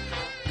Jacket.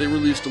 They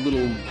released a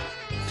little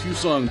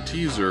 2-song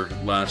teaser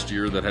last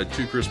year that had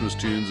 2 Christmas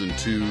tunes and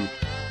 2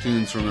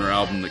 tunes from their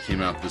album that came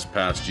out this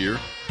past year.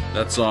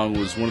 That song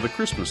was one of the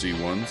Christmassy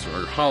ones,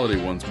 or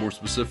holiday ones more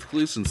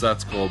specifically, since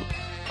that's called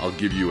I'll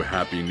Give You a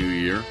Happy New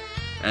Year.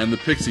 And the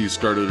Pixies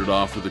started it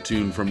off with a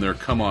tune from their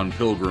Come On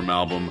Pilgrim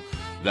album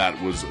that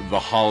was the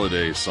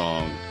Holiday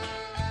Song.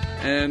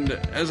 And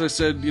as I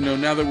said,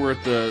 now that we're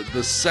at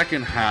the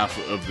second half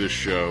of this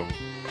show,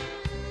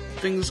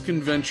 things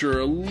can venture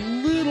a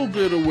little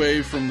bit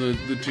away from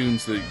the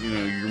tunes that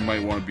you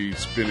might want to be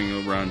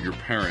spinning around your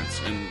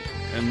parents.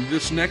 And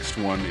this next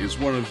one is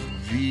one of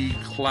the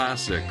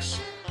classics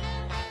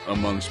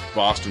amongst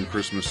Boston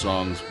Christmas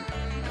songs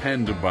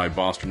penned by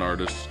Boston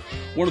artists.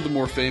 One of the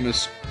more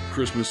famous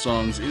Christmas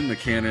songs in the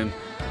canon,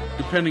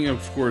 depending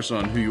of course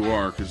on who you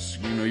are, because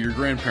your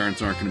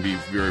grandparents aren't going to be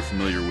very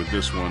familiar with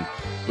this one,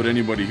 but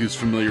anybody who's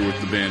familiar with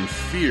the band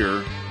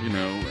Fear,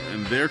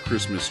 and their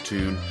Christmas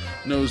tune,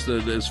 knows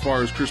that as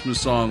far as Christmas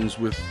songs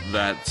with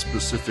that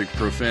specific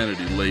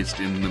profanity laced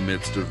in the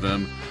midst of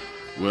them,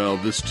 well,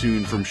 this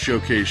tune from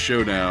Showcase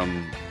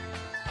Showdown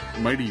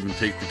might even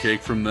take the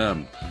cake from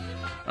them.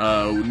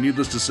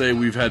 Needless to say,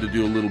 we've had to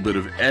do a little bit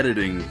of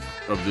editing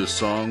of this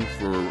song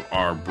for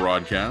our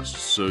broadcast,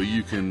 so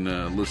you can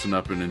listen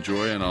up and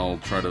enjoy, and I'll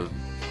try to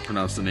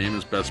pronounce the name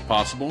as best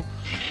possible.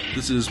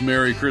 This is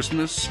Merry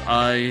Christmas.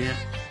 I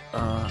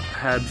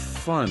had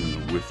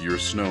fun with your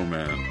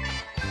snowman.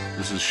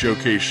 This is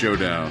Showcase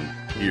Showdown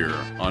here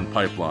on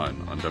Pipeline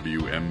on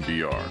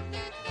WMBR.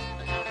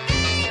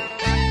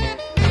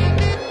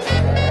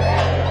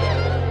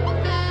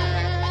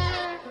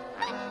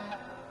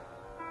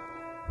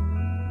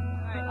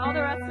 All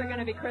the rest are going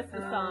to be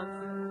Christmas songs.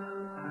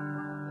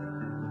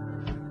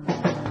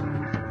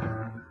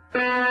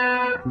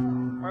 Alright,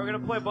 we're going to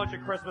play a bunch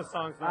of Christmas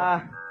songs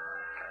now.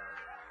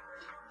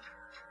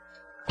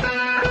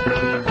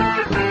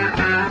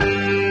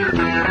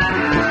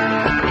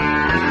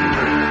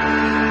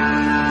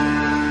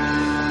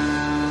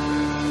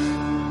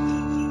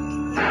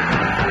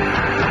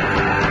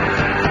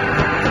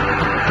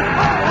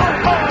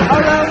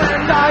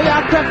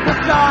 Christmas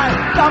joy,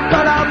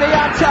 something only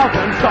a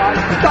children's toy.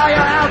 Store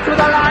your house with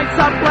a light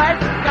someplace,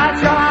 got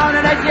your own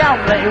and it's the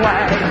only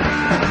way.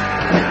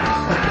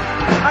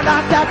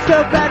 knocked that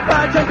stupid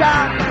virgin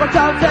down. With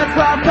Joseph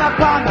dropped up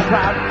on the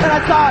ground, and I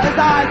saw his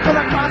eyes come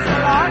across the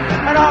lawn,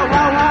 and oh,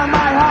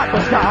 my heart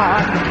was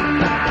gone.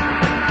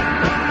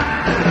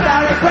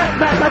 Merry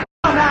Christmas, the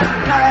man.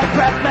 Merry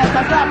Christmas,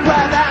 I slept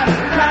with them.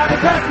 Merry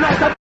Christmas,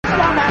 the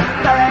man.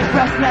 Merry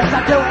Christmas,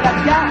 I do it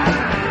again.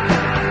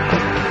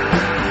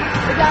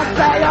 Yes,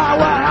 they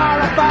all were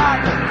horrified.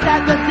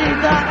 Said the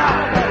season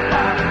all was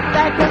done.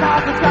 They can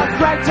all just go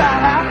straight to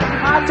hell.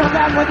 I told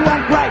them with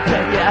one great to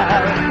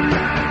yell.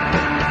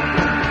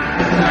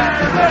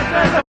 Merry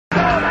Christmas,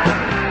 the man.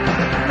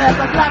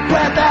 Never slept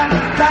with them.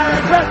 Merry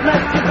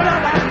Christmas, you know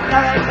that.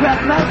 Merry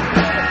Christmas,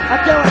 I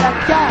do it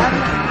again.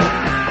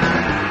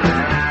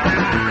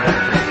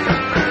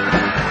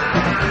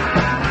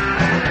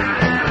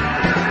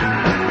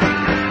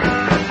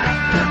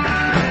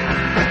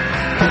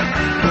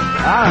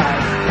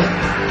 Alright.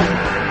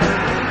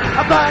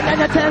 I burned in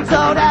a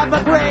tinseled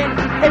evergreen.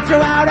 Hit you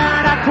out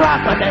and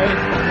across the knees.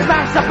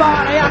 Smash the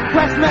body on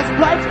Christmas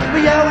plates. For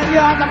you and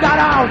yours I've got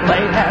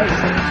only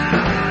hate.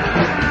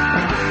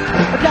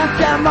 Just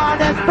him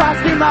on his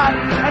frosty mug,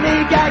 and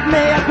he gave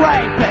me a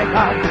great big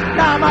hug.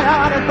 Now my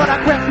heart is full of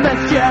Christmas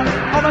cheer,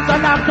 almost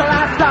enough to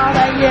last all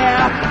the year.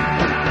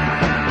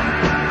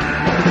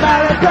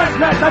 Merry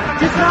Christmas,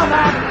 you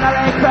snowman.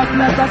 Merry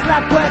Christmas, I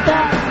slept with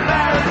them.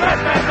 Merry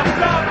Christmas, I'm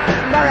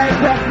snowman. Merry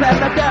Christmas,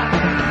 I do.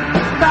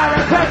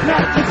 Merry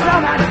Christmas, you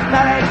snowman.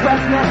 Merry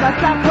Christmas, I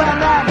slept with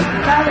them.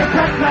 Merry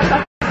Christmas,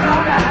 I'm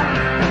snowman.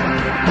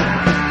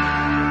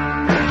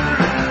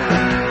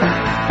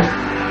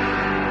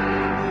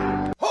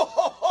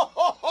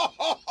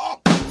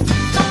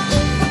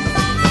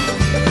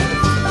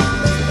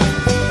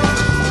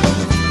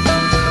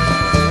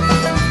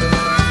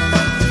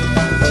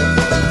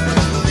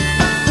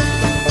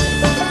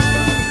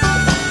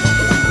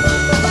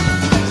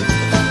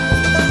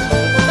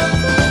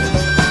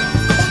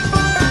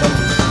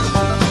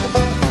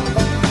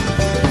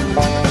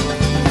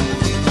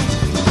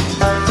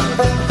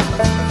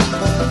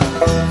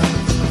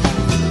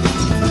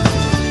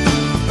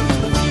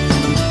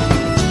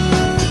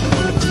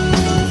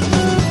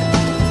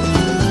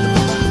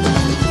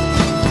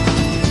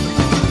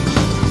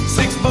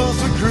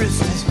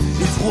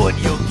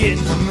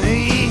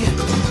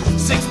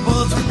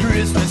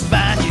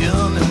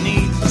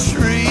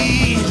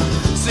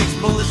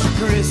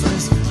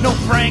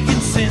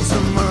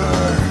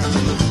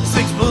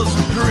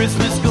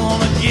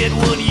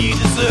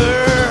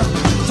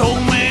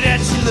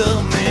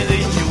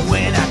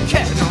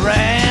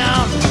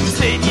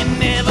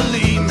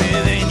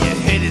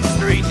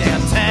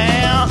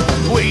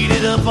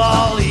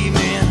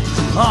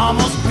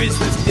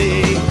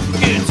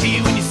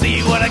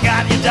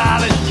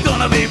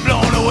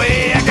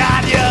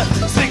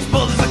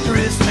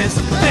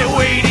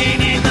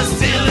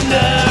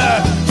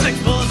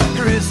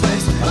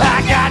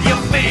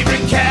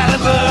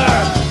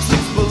 Caliber.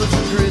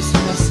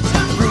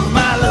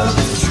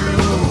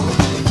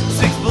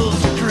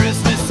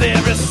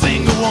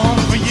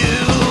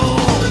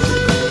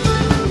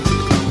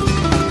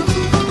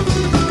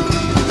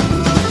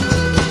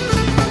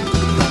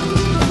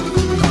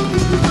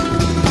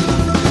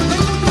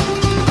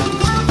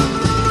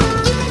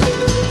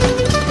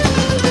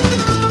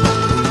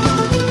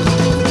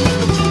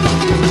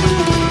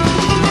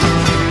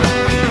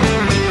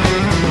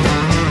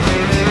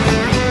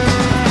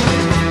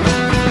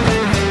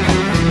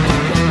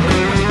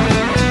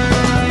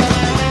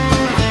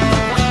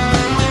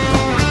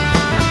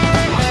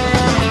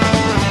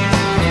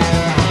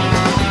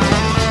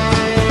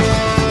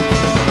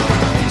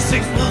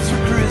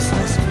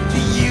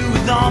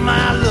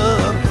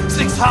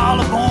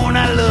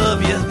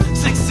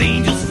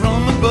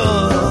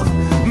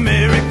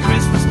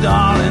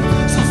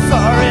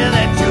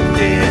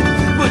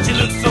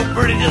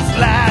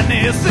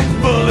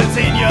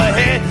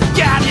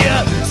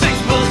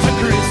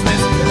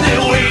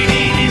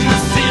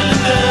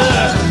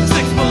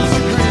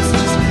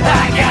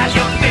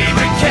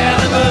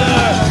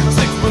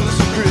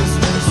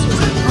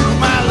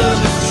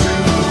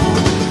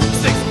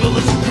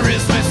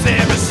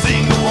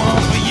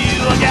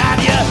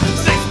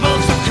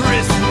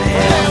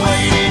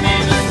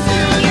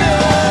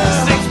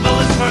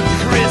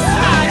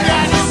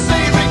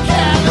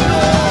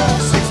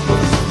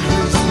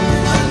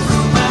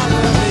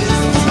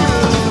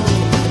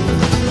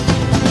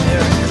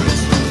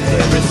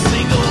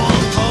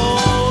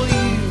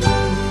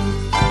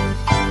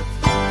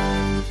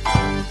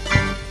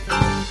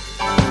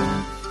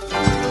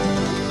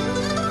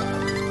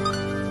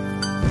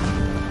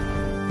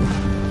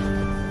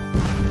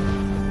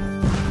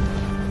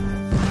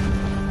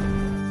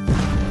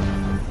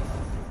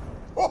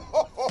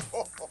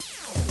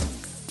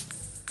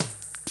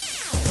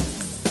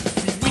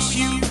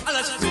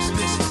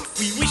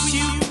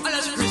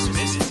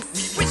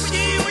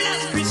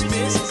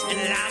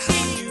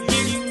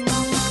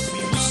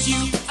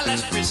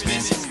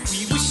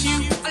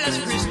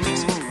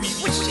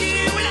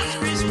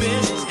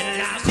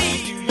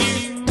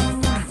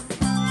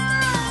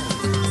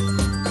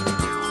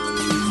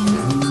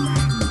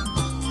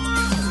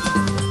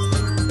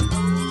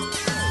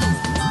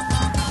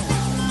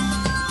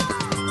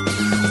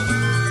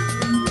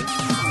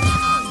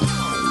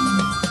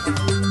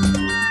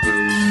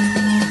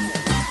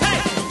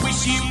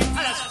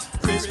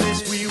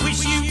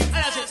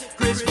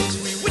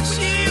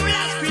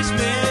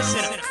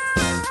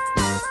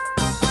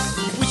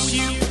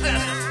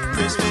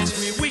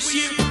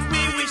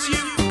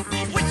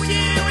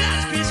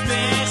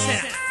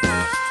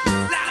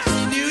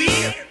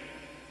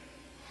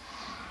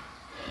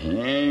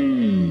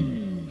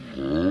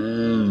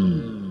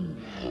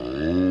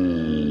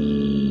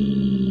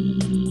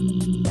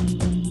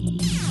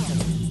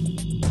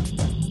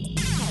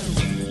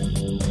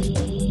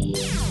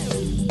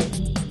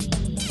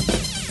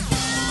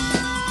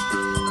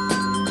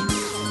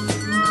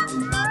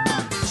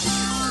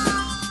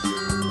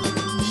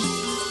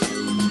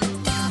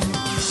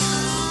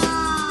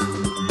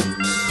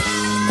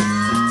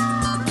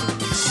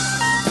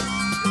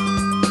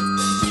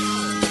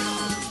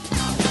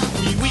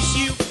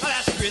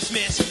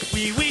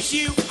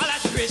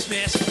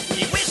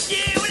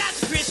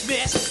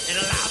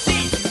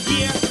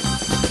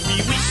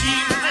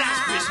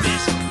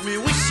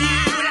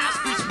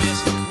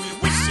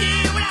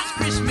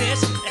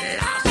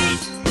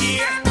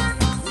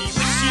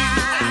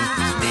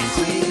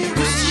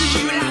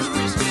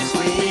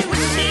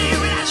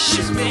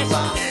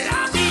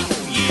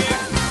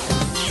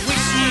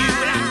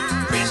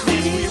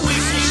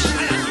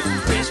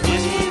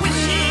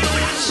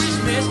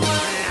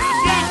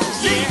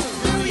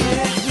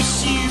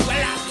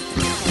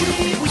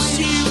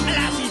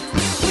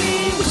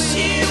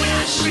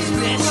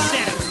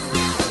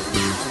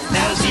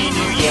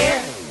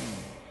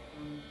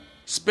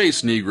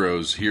 Space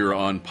Negroes here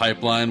on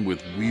Pipeline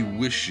with We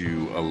Wish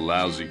You a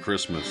Lousy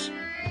Christmas.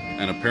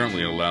 And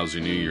apparently a lousy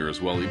New Year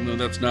as well, even though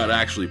that's not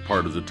actually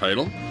part of the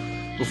title.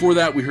 Before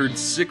that, we heard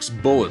 6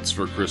 Bullets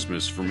for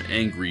Christmas from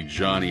Angry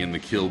Johnny and the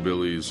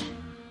Killbillies,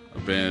 a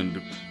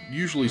band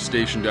usually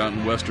stationed out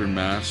in Western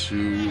Mass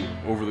who,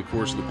 over the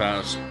course of the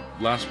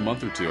last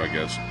month or two, I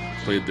guess,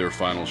 played their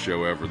final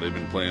show ever. They've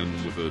been playing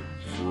with a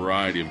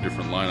variety of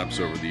different lineups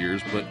over the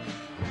years, but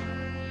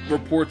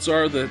reports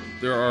are that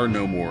there are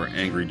no more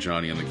Angry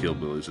Johnny and the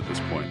Killbillies at this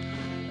point.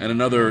 And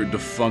another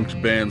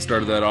defunct band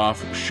started that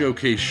off,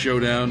 Showcase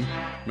Showdown,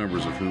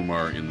 members of whom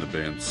are in the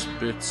band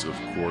Spitz, of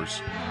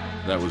course.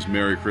 That was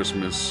Merry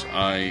Christmas.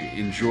 I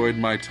enjoyed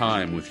my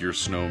time with your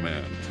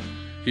snowman.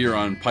 Here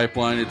on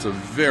Pipeline, it's a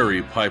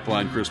very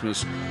Pipeline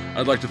Christmas.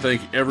 I'd like to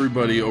thank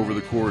everybody over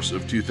the course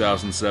of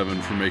 2007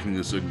 for making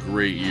this a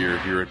great year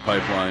here at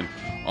Pipeline.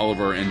 All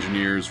of our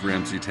engineers,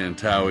 Ramsey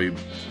Tantawi,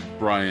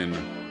 Brian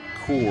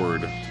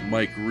Cord,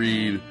 Mike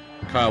Reed,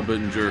 Kyle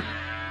Bittinger,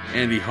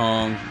 Andy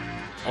Hong,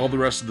 all the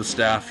rest of the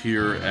staff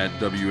here at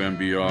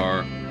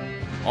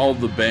WMBR, all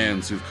the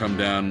bands who've come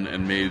down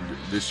and made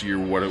this year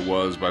what it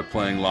was by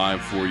playing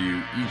live for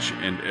you each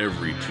and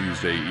every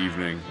Tuesday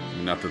evening.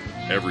 Not that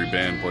every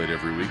band played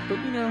every week, but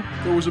you know,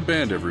 there was a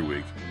band every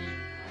week.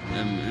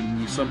 And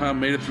we somehow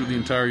made it through the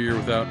entire year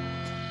without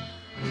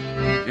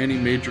any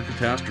major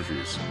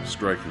catastrophes,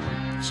 strikingly.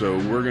 So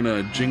we're going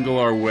to jingle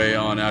our way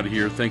on out of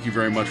here. Thank you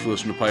very much for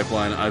listening to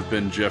Pipeline. I've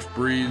been Jeff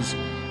Breeze.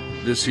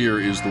 This here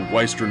is the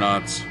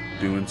Weisternauts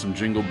doing some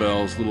jingle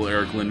bells, little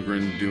Eric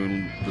Lindgren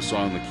doing the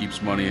song that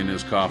keeps money in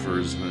his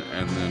coffers,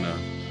 and then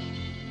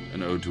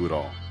an ode to it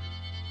all.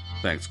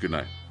 Thanks, good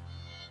night.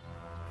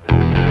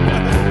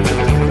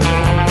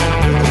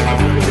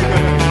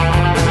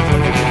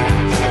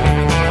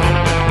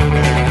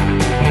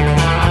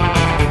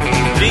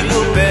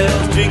 Jingle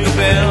bells,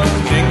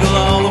 jingle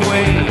all the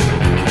way.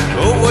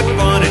 Oh, what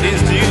fun it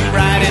is to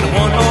ride in a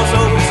one-horse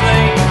open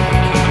sleigh.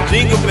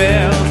 Jingle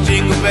bells,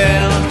 jingle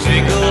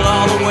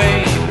all the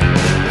way.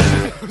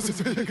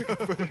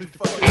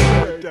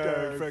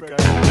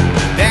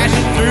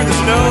 Dashing through the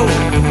snow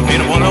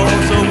in a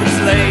one-horse open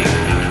sleigh.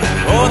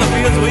 O'er the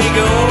fields we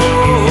go,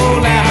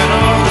 laughing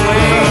all the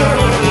way.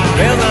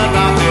 Bells on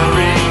bobtail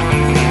ring,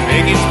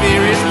 making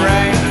spirits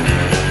bright.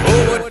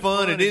 Oh, what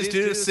fun it is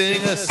to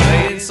sing a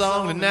sleighing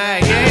song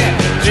tonight, yeah.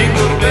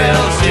 Jingle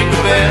bells,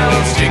 jingle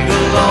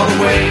all the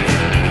way.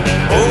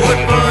 Oh, what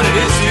fun it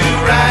is to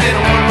ride in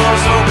a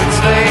one-horse open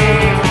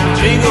sleigh.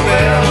 Jingle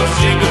bells,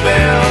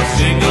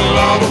 jingle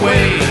all the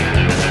way.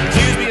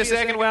 Excuse me a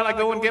second while I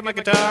go and get my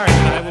guitar,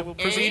 and I will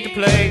proceed to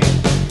play.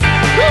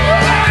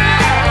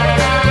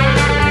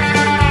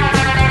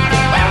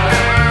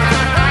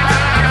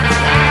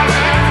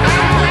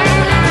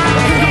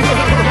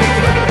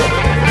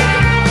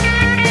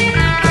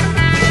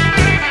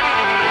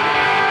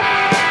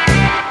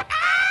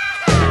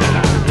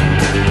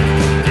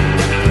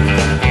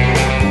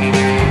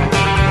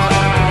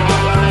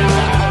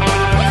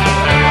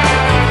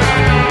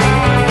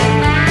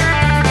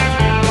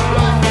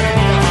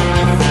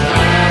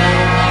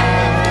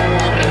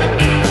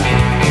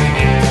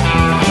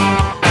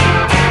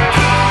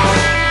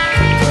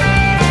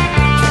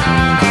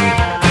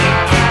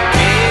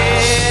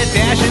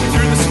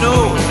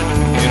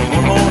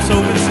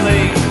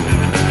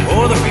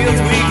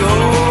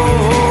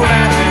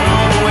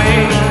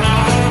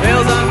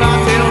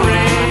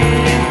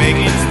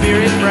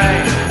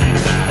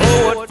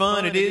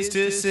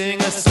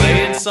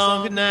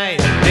 Song tonight,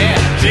 yeah.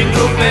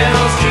 Jingle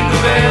bells,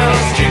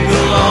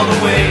 jingle all the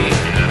way.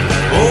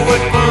 Oh,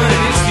 what fun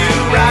it is to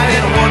ride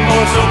in a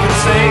one-horse open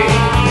sleigh.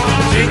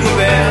 Jingle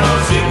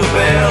bells,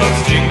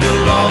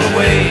 jingle all the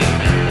way.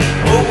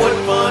 Oh, what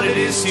fun it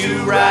is to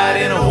ride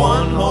in a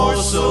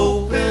one-horse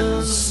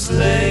open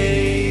sleigh.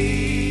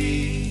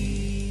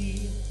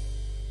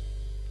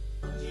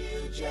 Don't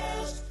you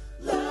just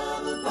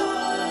love a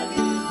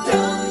bargain?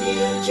 Don't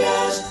you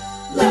just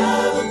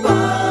love a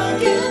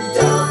bargain?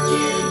 Don't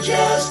you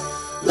just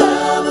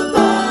love a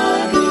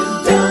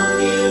bargain?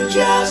 Don't you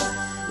just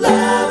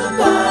love a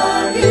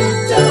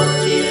bargain?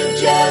 Don't you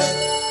just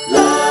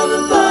love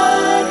a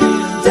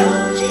bargain?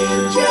 Don't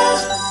you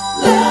just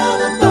love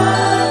a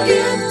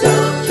bargain?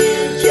 Don't you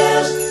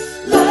just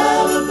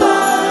love a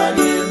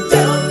bargain?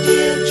 Don't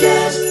you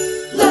just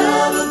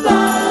love a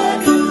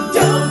bargain?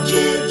 Don't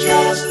you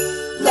just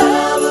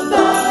love a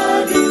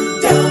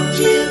bargain? Don't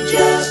you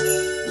just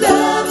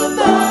love a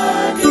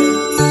bargain?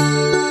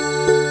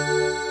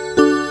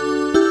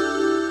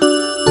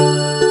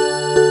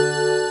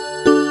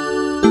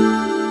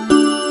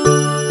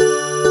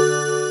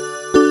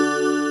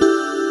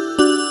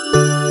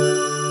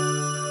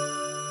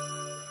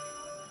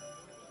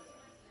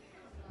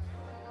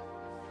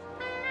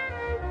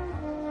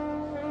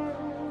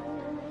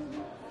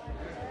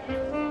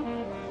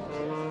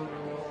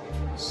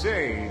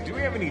 Say, do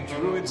we have any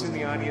druids in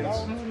the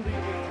audience?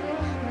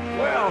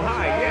 Well,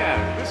 hi,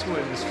 yeah, this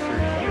one's for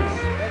you.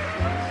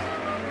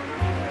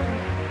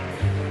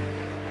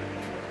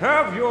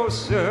 Have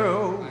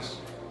yourselves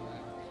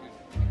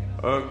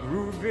a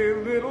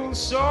groovy little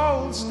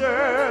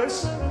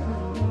solstice.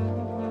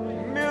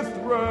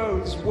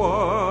 Mithra's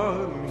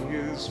won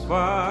his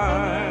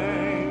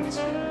fight.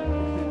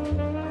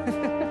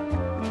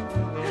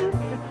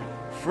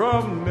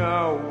 From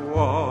now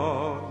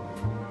on,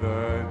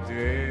 the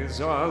days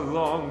are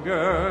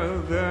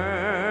longer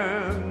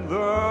than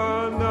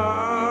the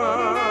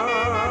night.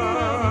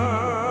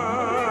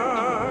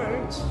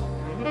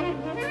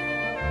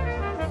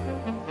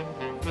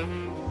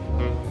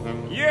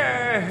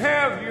 Yeah,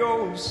 have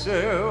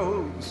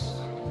yourselves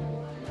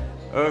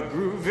a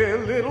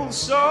groovy little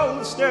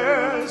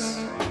solstice.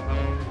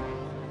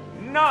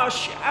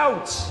 Nosh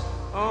out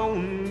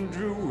on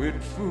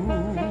druid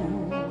food.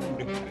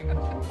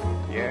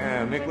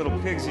 Yeah, make little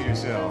pigs of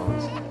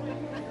yourselves.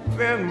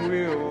 Then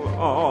we'll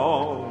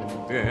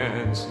all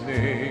dance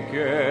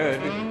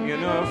naked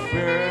in a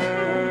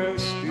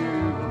festive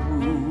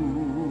mood.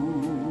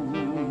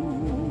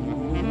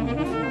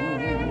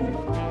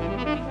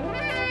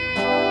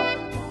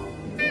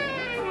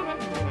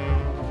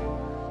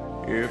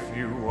 If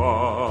you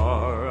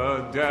are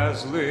a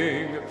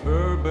dazzling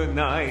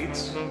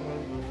urbanite,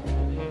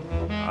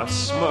 a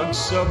smug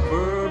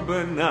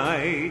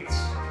suburbanite,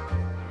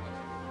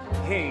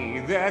 hey,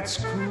 that's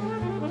cool.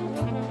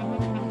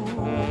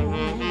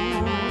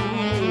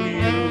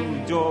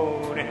 You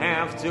don't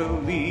have to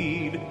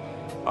lead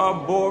a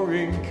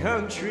boring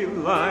country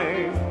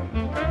life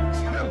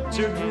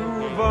to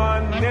groove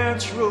on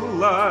natural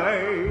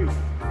life.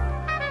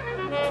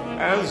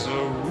 As a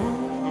rule,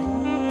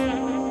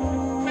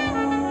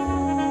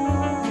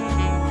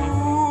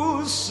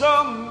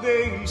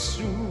 someday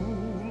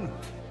soon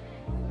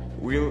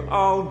we'll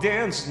all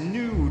dance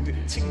nude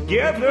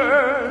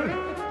together.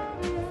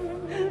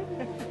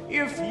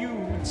 If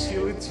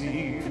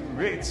utility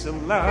rates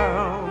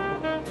allow.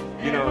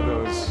 You know,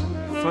 those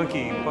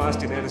funky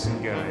Boston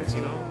Edison guys,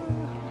 you know?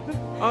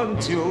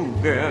 Until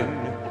then,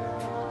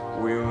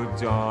 we'll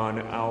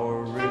don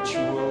our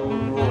ritual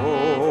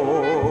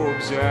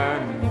robes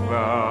and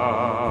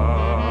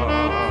vow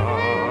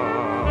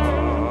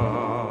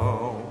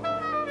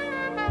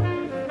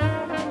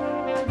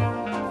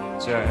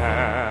to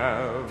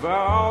have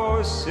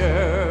ourselves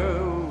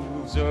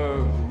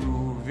a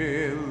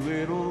groovy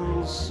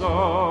little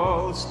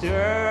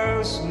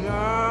solstice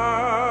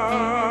now.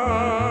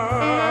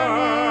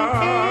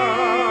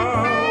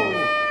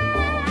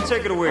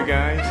 Take it away,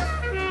 guys.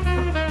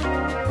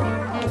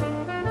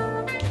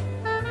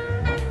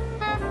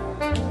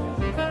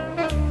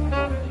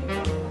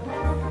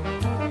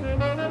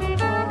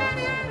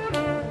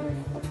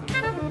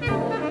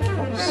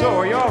 So,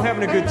 are y'all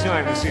having a good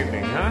time this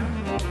evening, huh?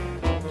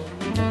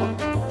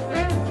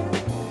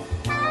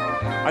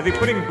 Are they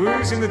putting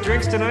booze in the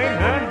drinks tonight,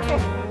 huh?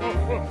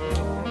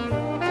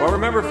 Well,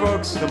 remember,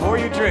 folks, the more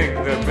you drink,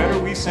 the better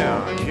we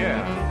sound,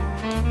 yeah.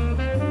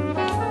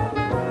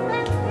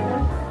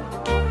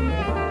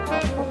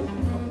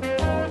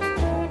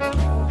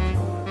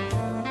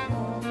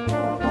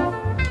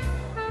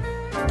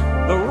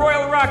 The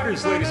Royal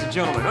Rockers, ladies and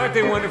gentlemen, aren't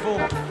they wonderful?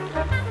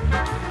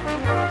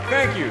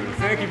 Thank you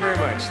very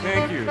much,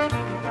 thank you.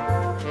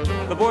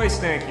 The boys,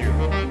 thank you.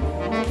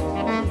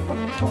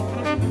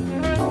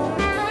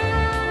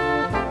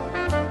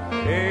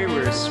 Hey,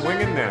 we're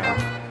swinging now.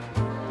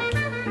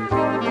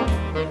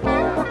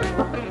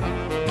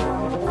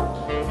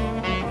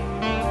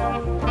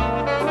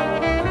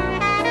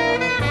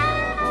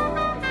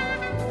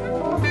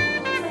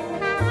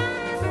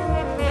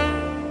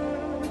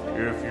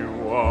 If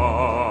you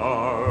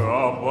are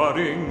a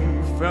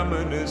budding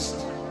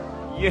feminist,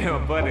 yeah,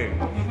 budding,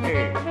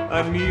 hey,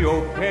 a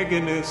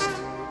neo-paganist,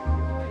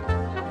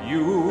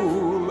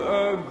 you'll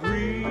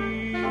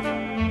agree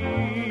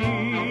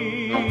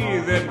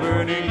that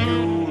burning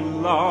you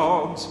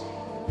logs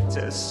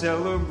to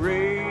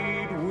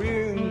celebrate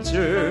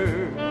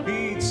winter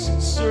beats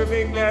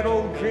serving that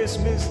old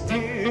Christmas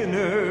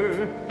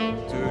dinner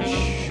to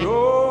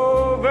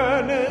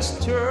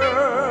chauvinist turkey.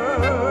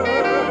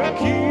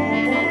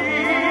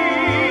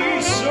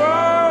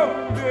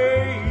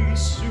 Someday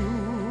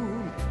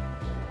soon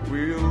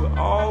we'll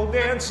all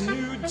dance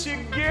nude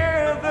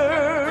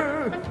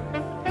together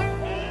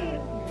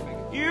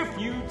if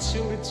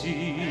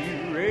utility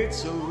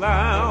rates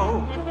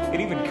allow. It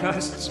even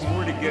costs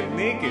more to get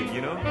naked,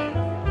 you know.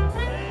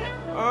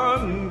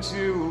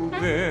 Until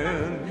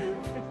then,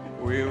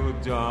 we'll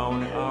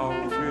don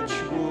our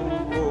ritual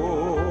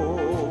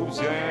robes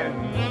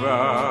and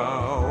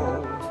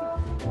vow.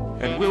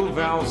 And we'll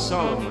vow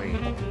solemnly,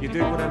 you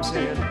dig what I'm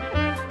saying?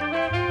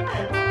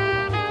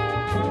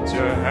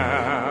 To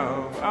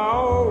have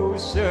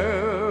ourselves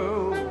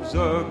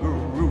a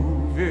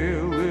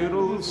groovy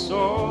little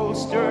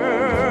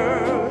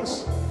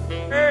solstice.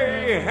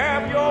 Hey,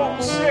 have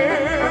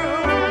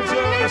yourselves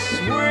a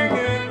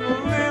swinging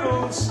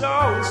little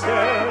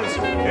solstice.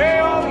 Hey,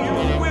 all you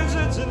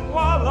wizards and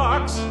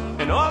warlocks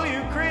and all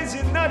you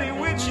crazy nutty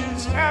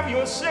witches, have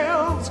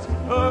yourselves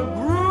a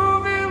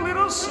groovy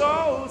little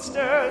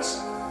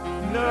solstice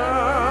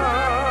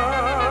now.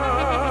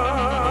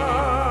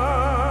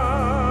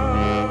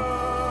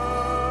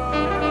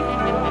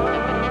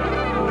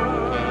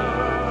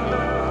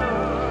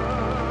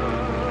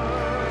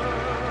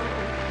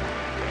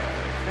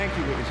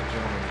 Thank you, ladies and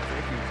gentlemen.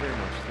 Thank you very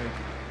much. Thank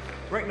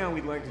you. Right now,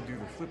 we'd like to do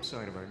the flip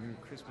side of our new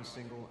Christmas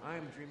single,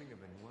 I'm Dreaming of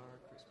a Noir